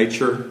true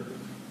nature,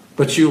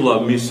 but you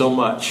love me so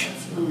much.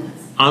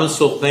 I'm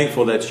so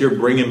thankful that you're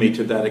bringing me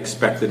to that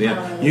expected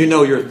end. You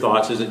know your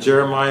thoughts. Is it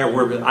Jeremiah?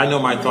 Where I know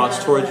my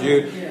thoughts towards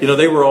you. You know,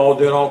 they were all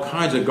doing all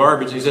kinds of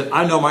garbage. He said,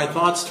 I know my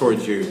thoughts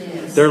towards you.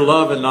 They're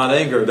love and not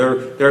anger.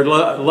 They're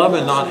love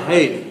and not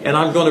hate. And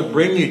I'm going to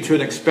bring you to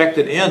an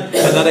expected end. And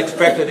that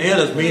expected end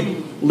is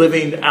me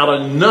living out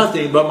of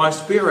nothing but my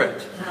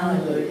spirit.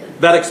 Hallelujah.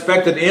 That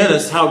expected end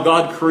is how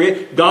God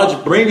created.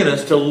 God's bringing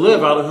us to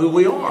live out of who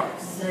we are.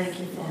 Thank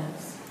you, Father.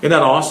 Isn't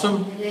that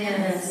awesome?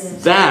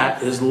 Yes.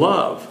 That is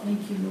love.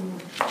 Thank you,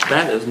 Lord.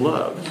 That is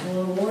love.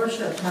 We'll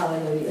worship.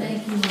 Hallelujah.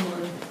 Thank you,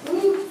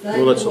 Lord.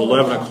 Well, it's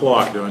 11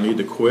 o'clock. Do I need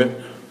to quit?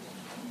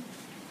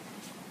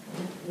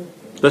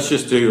 Let's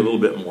just do a little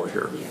bit more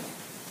here.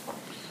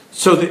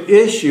 So the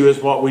issue is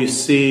what we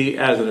see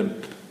as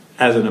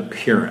an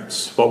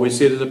appearance. What we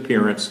see as an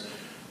appearance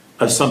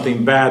of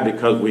something bad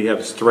because we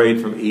have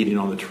strayed from eating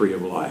on the tree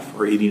of life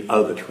or eating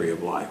of the tree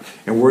of life.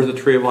 And where's the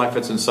tree of life?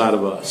 It's inside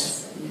of us.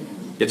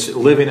 It's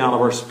living out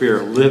of our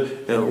spirit,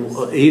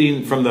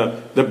 eating from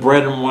the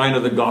bread and wine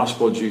of the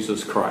gospel of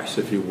Jesus Christ,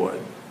 if you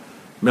would.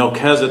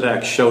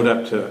 Melchizedek showed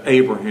up to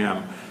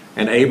Abraham,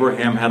 and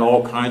Abraham had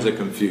all kinds of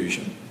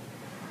confusion.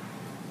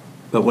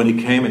 But when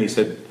he came and he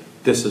said,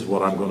 this is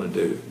what I'm going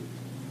to do.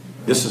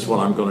 This is what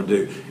I'm going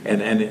to do.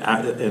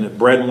 And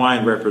bread and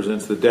wine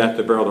represents the death,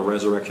 the burial, the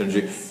resurrection of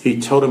Jesus.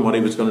 He told him what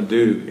he was going to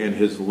do in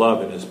his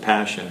love and his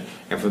passion.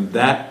 And from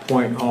that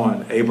point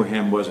on,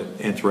 Abraham wasn't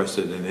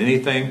interested in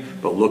anything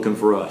but looking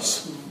for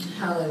us.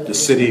 Hallelujah. The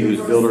city whose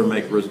builder and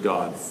maker is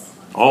God.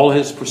 All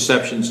his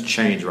perceptions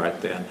change right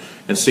then.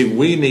 And see,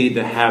 we need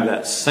to have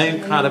that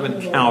same kind of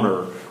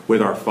encounter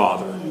with our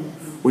Father.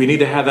 We need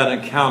to have that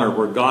encounter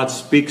where God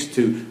speaks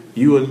to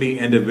you and me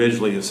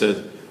individually and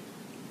says,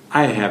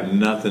 I have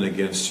nothing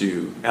against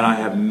you, and I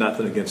have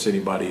nothing against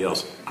anybody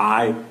else.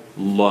 I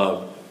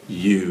love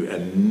you,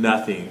 and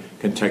nothing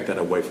can take that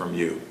away from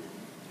you.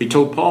 He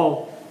told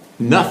Paul,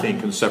 nothing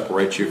can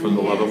separate you from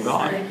the love of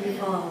God. Thank you,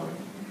 Father.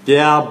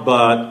 Yeah,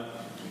 but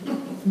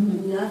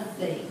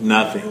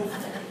Nothing.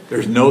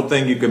 there's no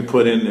thing you can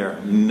put in there.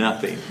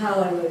 Nothing.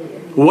 Hallelujah.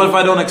 What if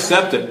I don't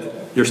accept it?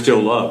 You're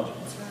still loved.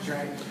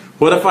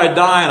 What if I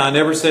die and I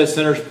never say a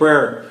sinner's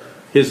prayer?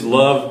 His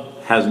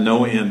love has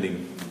no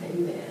ending.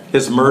 Amen.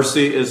 His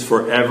mercy is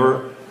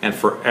forever and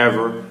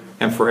forever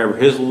and forever.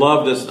 His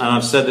love does, and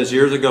I've said this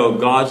years ago,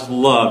 God's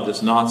love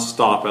does not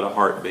stop at a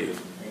heartbeat.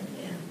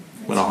 Amen.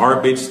 When a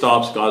heartbeat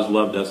stops, God's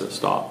love doesn't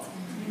stop.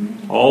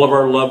 All of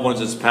our loved ones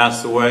that's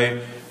passed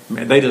away,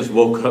 man, they just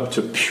woke up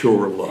to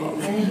pure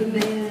love.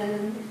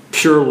 Amen.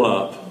 Pure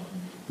love.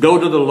 Go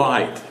to the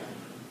light.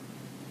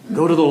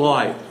 Go to the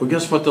light. Well,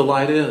 guess what the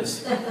light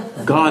is?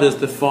 God is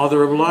the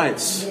Father of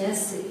lights.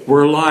 Yes, He is.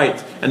 We're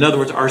light. In other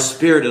words, our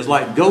spirit is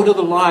light. Go to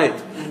the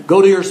light.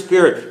 Go to your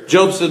spirit.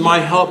 Job says, my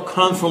help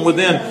comes from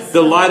within.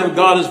 The light of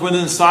God is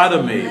within inside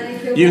of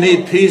me. You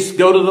need peace,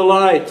 go to the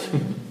light.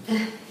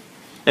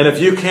 And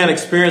if you can't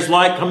experience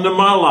light, come to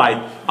my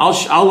light.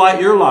 I'll light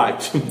your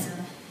light.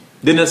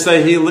 Didn't it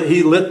say he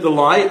lit the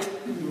light?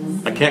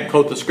 I can't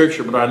quote the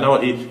scripture, but I know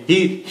it.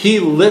 He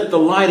lit the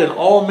light in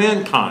all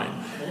mankind.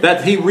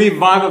 That he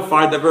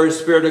revivified the very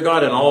Spirit of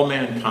God in all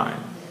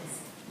mankind.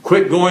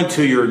 Quit going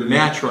to your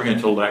natural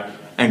intellect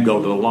and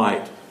go to the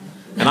light.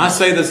 And I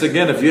say this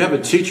again, if you have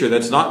a teacher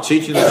that's not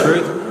teaching the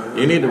truth,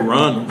 you need to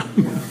run.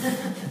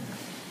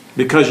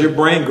 Because your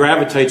brain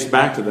gravitates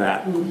back to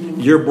that.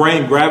 Your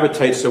brain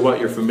gravitates to what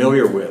you're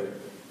familiar with.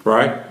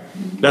 Right?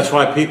 That's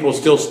why people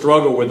still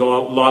struggle with a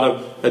lot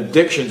of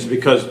addictions,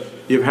 because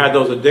you've had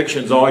those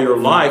addictions all your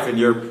life, and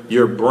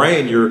your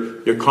brain,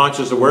 your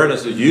conscious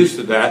awareness is used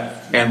to that.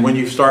 And when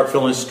you start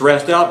feeling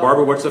stressed out,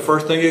 Barbara, what's the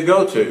first thing you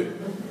go to?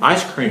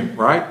 Ice cream,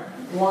 right?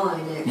 Wine.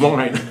 Actually.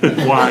 Wine.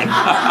 Wine.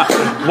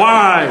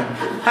 Wine.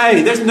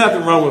 Hey, there's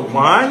nothing wrong with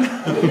wine.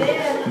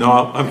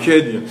 No, I'm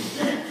kidding you.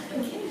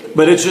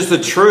 But it's just the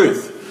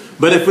truth.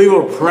 But if we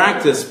will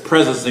practice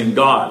presencing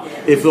God,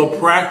 if we'll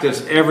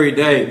practice every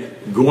day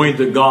going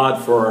to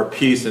God for our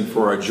peace and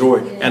for our joy.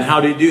 And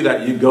how do you do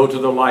that? You go to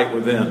the light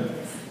within.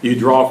 You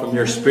draw from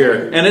your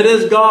spirit. And it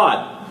is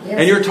God.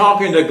 And you're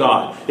talking to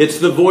God. It's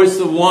the voice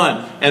of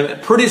one.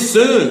 And pretty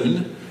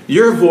soon,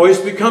 your voice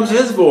becomes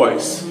His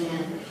voice.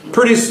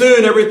 Pretty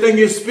soon, everything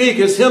you speak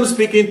is Him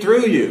speaking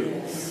through you.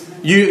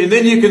 And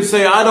then you can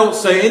say, I don't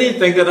say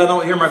anything that I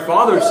don't hear my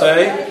Father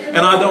say. And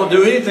I don't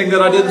do anything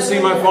that I didn't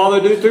see my Father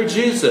do through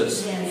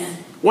Jesus.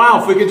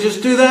 Wow, if we could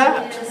just do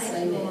that.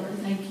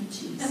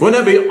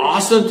 Wouldn't it be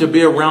awesome to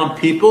be around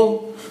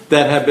people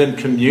that have been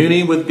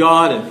communing with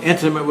God and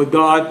intimate with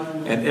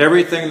God, and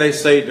everything they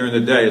say during the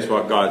day is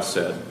what God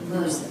said?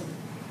 Mercy.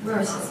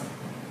 Mercy.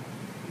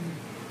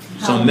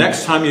 So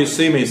next time you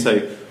see me,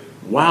 say,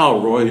 wow,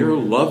 Roy, you're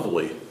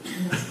lovely.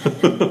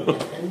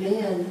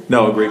 Amen.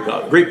 No, Greek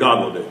God. Greek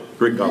God will do.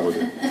 Greek God will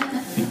do.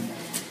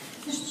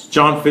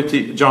 John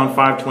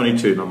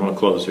 5:22, and I'm going to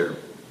close here.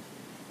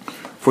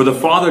 For the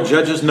Father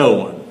judges no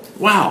one.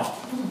 Wow.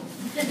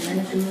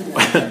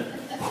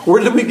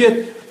 Where did we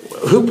get?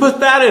 Who put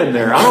that in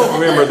there? I don't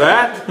remember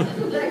that.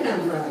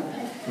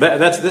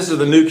 This is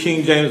the New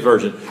King James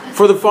Version.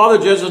 For the Father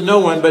judges no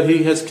one, but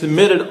He has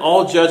committed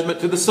all judgment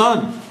to the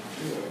Son.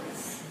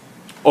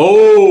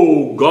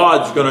 Oh,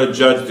 God's going to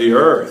judge the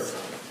earth.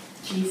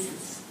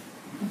 Jesus.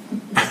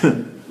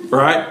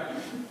 Right?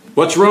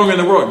 What's wrong in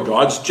the world?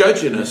 God's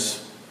judging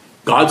us.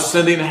 God's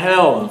sending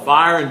hell and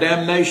fire and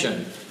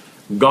damnation.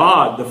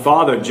 God, the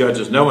Father,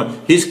 judges no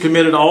one. He's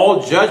committed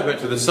all judgment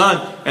to the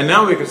Son. And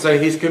now we can say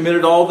He's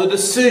committed all the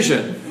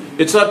decision.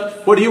 It's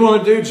up, what do you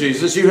want to do,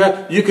 Jesus?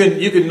 You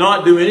can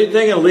not do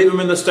anything and leave them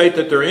in the state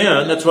that they're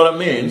in. That's what it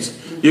means.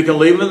 You can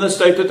leave them in the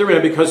state that they're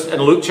in, because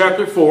in Luke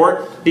chapter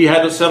 4, He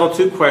had to settle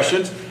two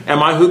questions.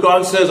 Am I who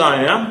God says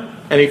I am?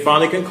 And He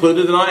finally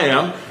concluded that I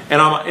am. And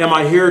am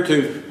I here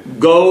to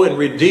go and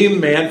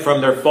redeem man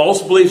from their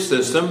false belief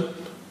system?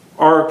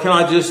 Or can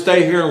I just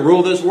stay here and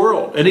rule this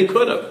world? And He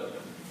could have.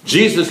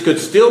 Jesus could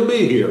still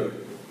be here.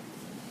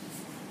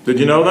 Did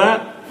you know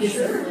that?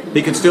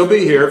 He could still be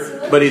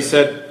here, but He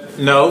said,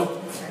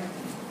 no,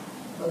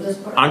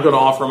 I'm going to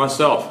offer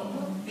myself.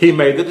 He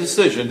made the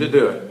decision to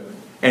do it.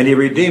 And He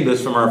redeemed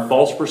us from our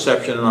false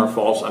perception and our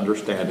false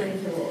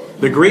understanding.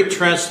 The Greek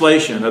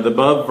translation of the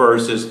above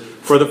verse is,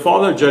 for the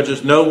Father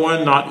judges no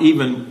one, not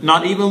even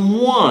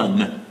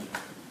one.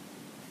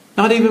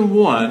 Not even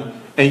one.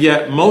 And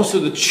yet most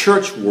of the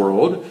church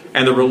world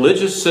and the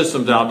religious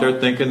systems out there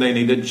thinking they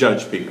need to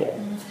judge people.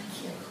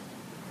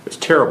 It's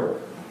terrible.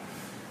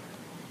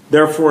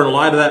 Therefore, in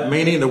light of that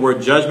meaning, the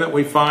word judgment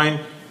we find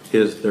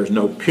is there's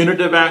no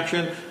punitive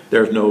action,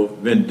 there's no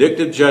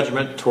vindictive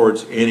judgment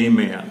towards any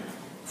man.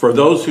 For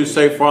those who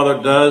say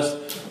Father does,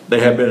 they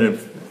have been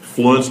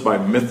influenced by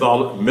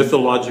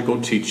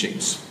mythological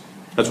teachings.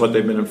 That's what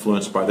they've been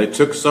influenced by. They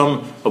took some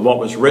of what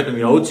was written in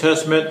the Old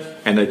Testament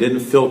and they didn't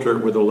filter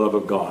it with the love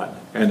of God.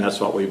 And that's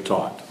what we've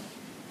taught.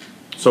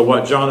 So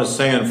what John is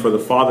saying, for the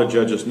Father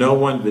judges no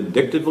one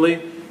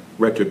vindictively,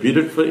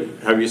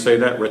 retributively, how do you say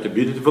that?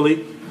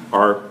 Retributively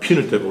or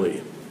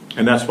punitively.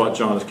 And that's what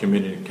John is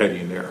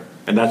communicating there.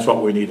 And that's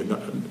what we need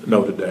to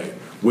know today.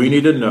 We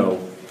need to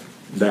know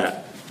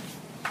that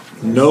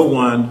no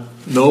one,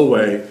 no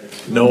way,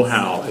 no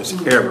how is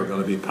ever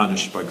going to be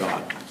punished by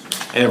God.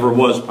 Ever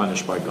was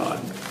punished by God.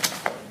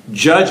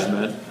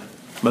 Judgment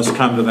must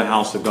come to the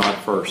house of God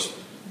first.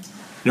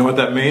 You know what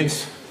that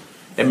means?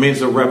 It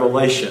means a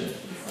revelation.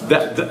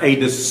 That a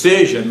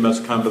decision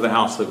must come to the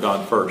house of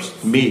God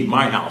first. Me,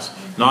 my house.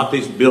 Not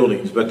these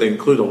buildings, but they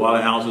include a lot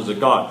of houses of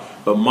God.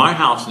 But my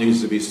house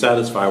needs to be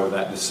satisfied with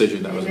that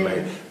decision that was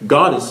made.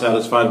 God is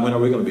satisfied. When are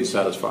we going to be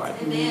satisfied?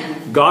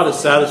 Amen. God is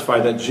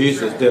satisfied that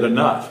Jesus did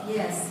enough.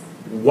 Yes.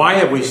 Why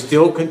have we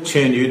still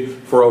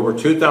continued for over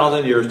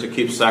 2,000 years to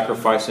keep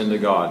sacrificing to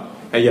God?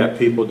 And yet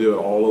people do it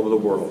all over the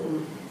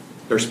world.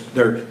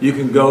 You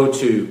can go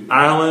to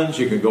islands,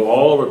 you can go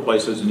all over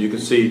places, and you can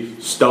see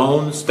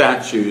stone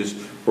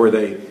statues where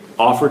they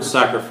offered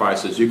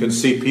sacrifices. You can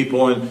see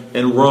people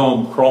in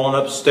Rome crawling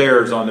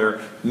upstairs on their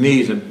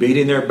knees and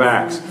beating their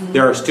backs.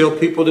 There are still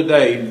people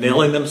today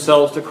nailing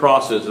themselves to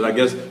crosses, and I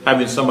guess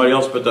having somebody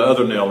else put the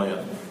other nail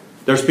in.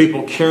 There's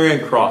people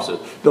carrying crosses.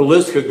 The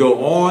list could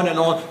go on and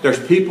on.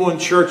 There's people in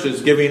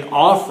churches giving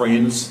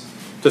offerings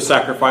to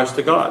sacrifice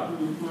to God.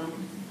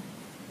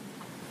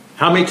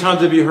 How many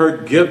times have you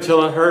heard, give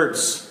till it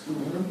hurts?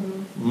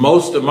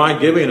 Most of my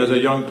giving as a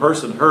young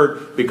person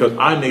hurt because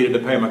I needed to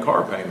pay my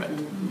car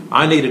payment.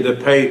 I needed to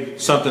pay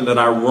something that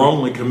I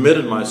wrongly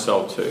committed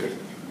myself to.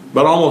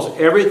 But almost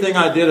everything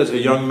I did as a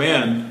young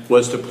man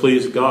was to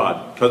please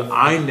God, because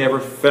I never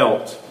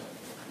felt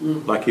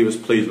like He was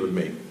pleased with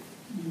me.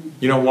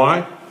 You know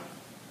why?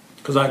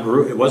 Because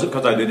it wasn't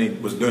because I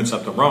was doing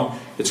something wrong.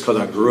 It's because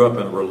I grew up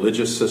in a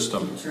religious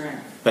system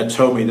that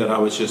told me that I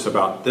was just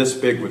about this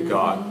big with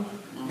God.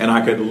 And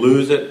I could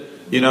lose it.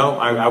 You know,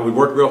 I would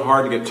work real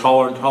hard to get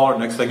taller and taller.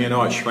 Next thing you know,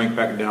 I shrank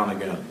back down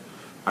again.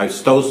 I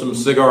stole some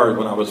cigars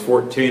when I was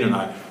 14, and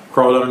I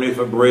crawled underneath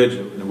a bridge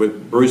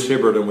with Bruce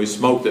Hibbert, and we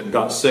smoked it and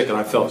got sick, and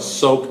I felt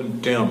so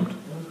condemned.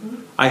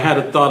 I had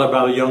a thought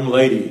about a young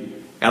lady,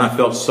 and I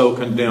felt so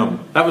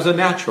condemned. That was a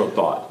natural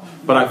thought,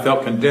 but I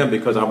felt condemned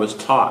because I was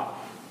taught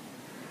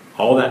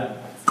all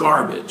that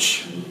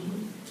garbage.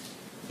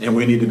 And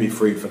we need to be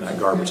free from that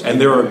garbage.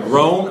 And there are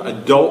grown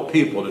adult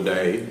people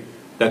today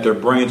that their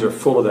brains are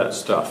full of that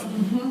stuff.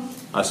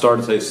 I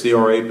started to say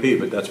CRAP,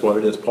 but that's what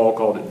it is. Paul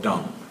called it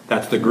dumb.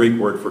 That's the Greek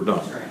word for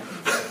dumb.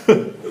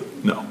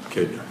 No,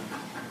 kidding.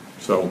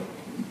 So,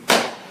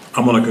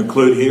 I'm going to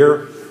conclude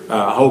here.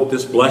 I hope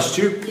this blessed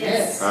you.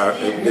 Yes.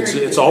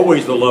 It's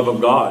always the love of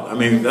God. I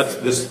mean, that's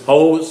this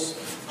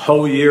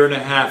whole year and a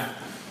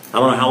half. I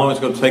don't know how long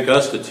it's going to take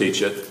us to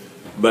teach it,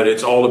 but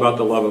it's all about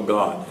the love of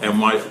God. And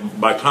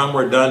by the time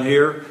we're done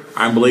here,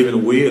 I'm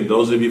believing we, and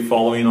those of you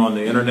following on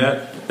the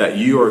internet, that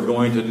you are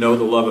going to know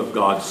the love of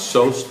God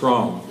so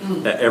strong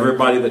that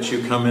everybody that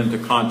you come into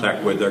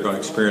contact with, they're going to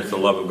experience the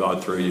love of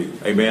God through you.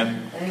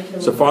 Amen?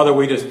 So, Father,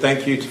 we just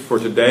thank you for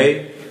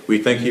today. We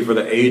thank you for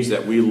the age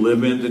that we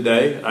live in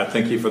today. I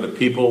thank you for the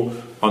people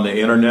on the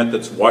internet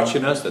that's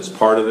watching us, that's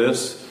part of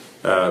this.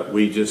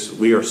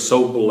 We are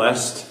so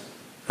blessed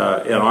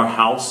in our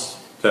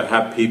house to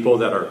have people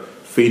that are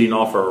feeding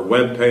off our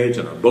webpage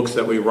and our books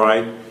that we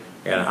write.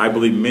 And I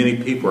believe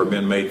many people are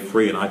being made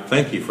free, and I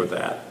thank you for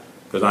that,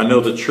 because I know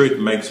the truth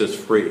makes us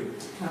free.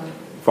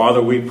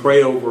 Father, we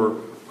pray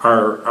over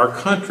our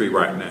country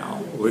right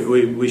now.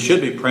 We should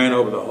be praying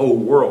over the whole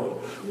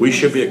world. We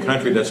should be a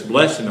country that's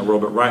blessing the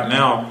world, but right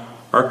now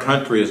our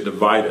country is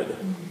divided.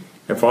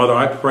 And Father,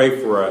 I pray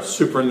for a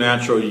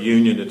supernatural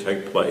union to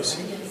take place.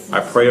 I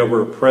pray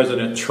over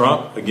President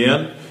Trump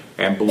again,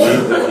 and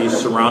believe that he's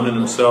surrounding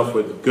himself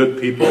with good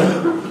people,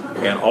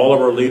 and all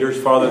of our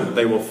leaders, Father, that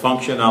they will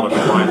function out of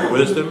divine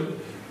wisdom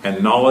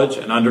and knowledge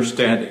and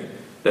understanding,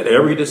 that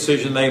every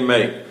decision they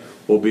make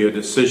will be a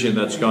decision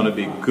that's going to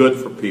be good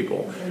for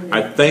people.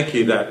 I thank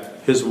you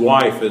that his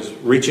wife is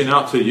reaching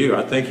out to you.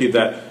 I thank you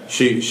that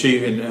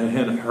she in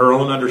her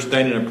own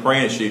understanding and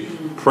praying, she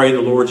prayed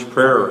the Lord's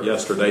Prayer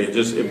yesterday.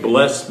 It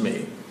blessed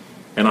me.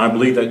 And I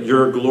believe that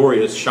your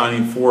glory is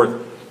shining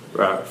forth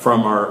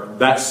from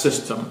that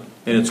system,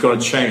 and it's going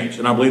to change.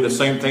 And I believe the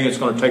same thing is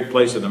going to take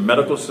place in the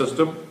medical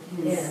system,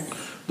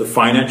 the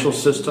financial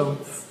system,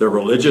 the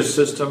religious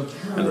system,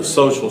 and the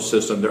social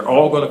system. They're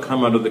all going to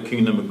come under the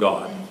kingdom of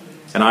God.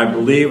 And I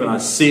believe, and I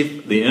see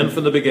the end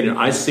from the beginning,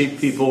 I see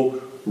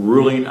people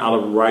ruling out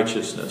of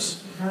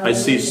righteousness. I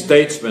see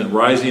statesmen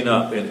rising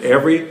up in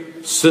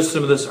every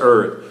system of this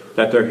earth,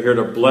 that they're here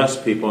to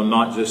bless people and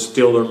not just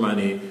steal their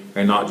money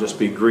and not just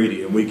be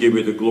greedy. And we give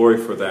you the glory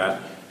for that.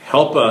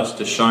 Help us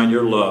to shine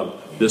your love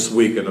this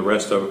week and the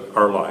rest of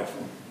our life.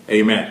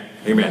 Amen.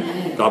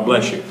 Amen. God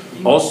bless you.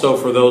 Also,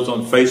 for those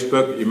on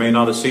Facebook, you may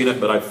not have seen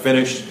it, but I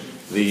finished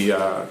the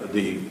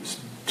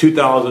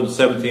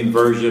 2017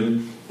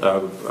 version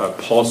of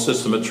Paul's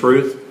System of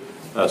Truth.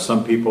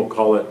 Some people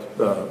call it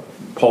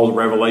Paul's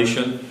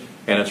Revelation,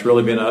 and it's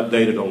really been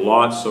updated a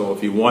lot. So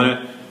if you want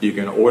it, you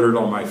can order it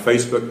on my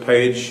Facebook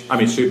page. On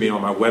my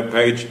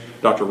webpage,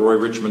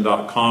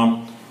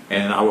 drroyrichmond.com.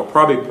 And I will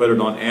probably put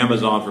it on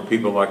Amazon for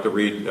people who like to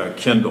read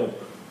Kindle.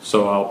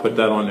 So I'll put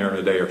that on there in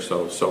a day or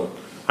so. So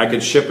I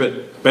can ship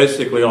it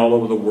basically all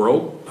over the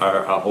world,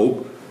 I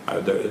hope.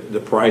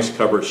 The price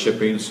covers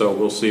shipping, so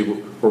we'll see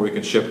where we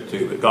can ship it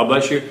to. But God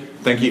bless you.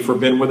 Thank you for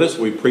being with us.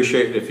 We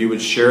appreciate it if you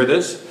would share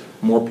this.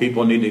 More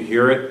people need to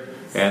hear it.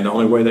 And the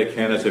only way they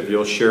can is if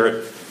you'll share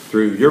it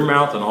through your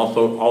mouth, and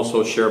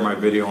also share my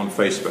video on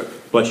Facebook.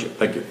 Bless you.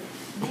 Thank you.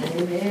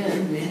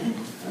 Amen.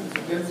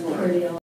 Pretty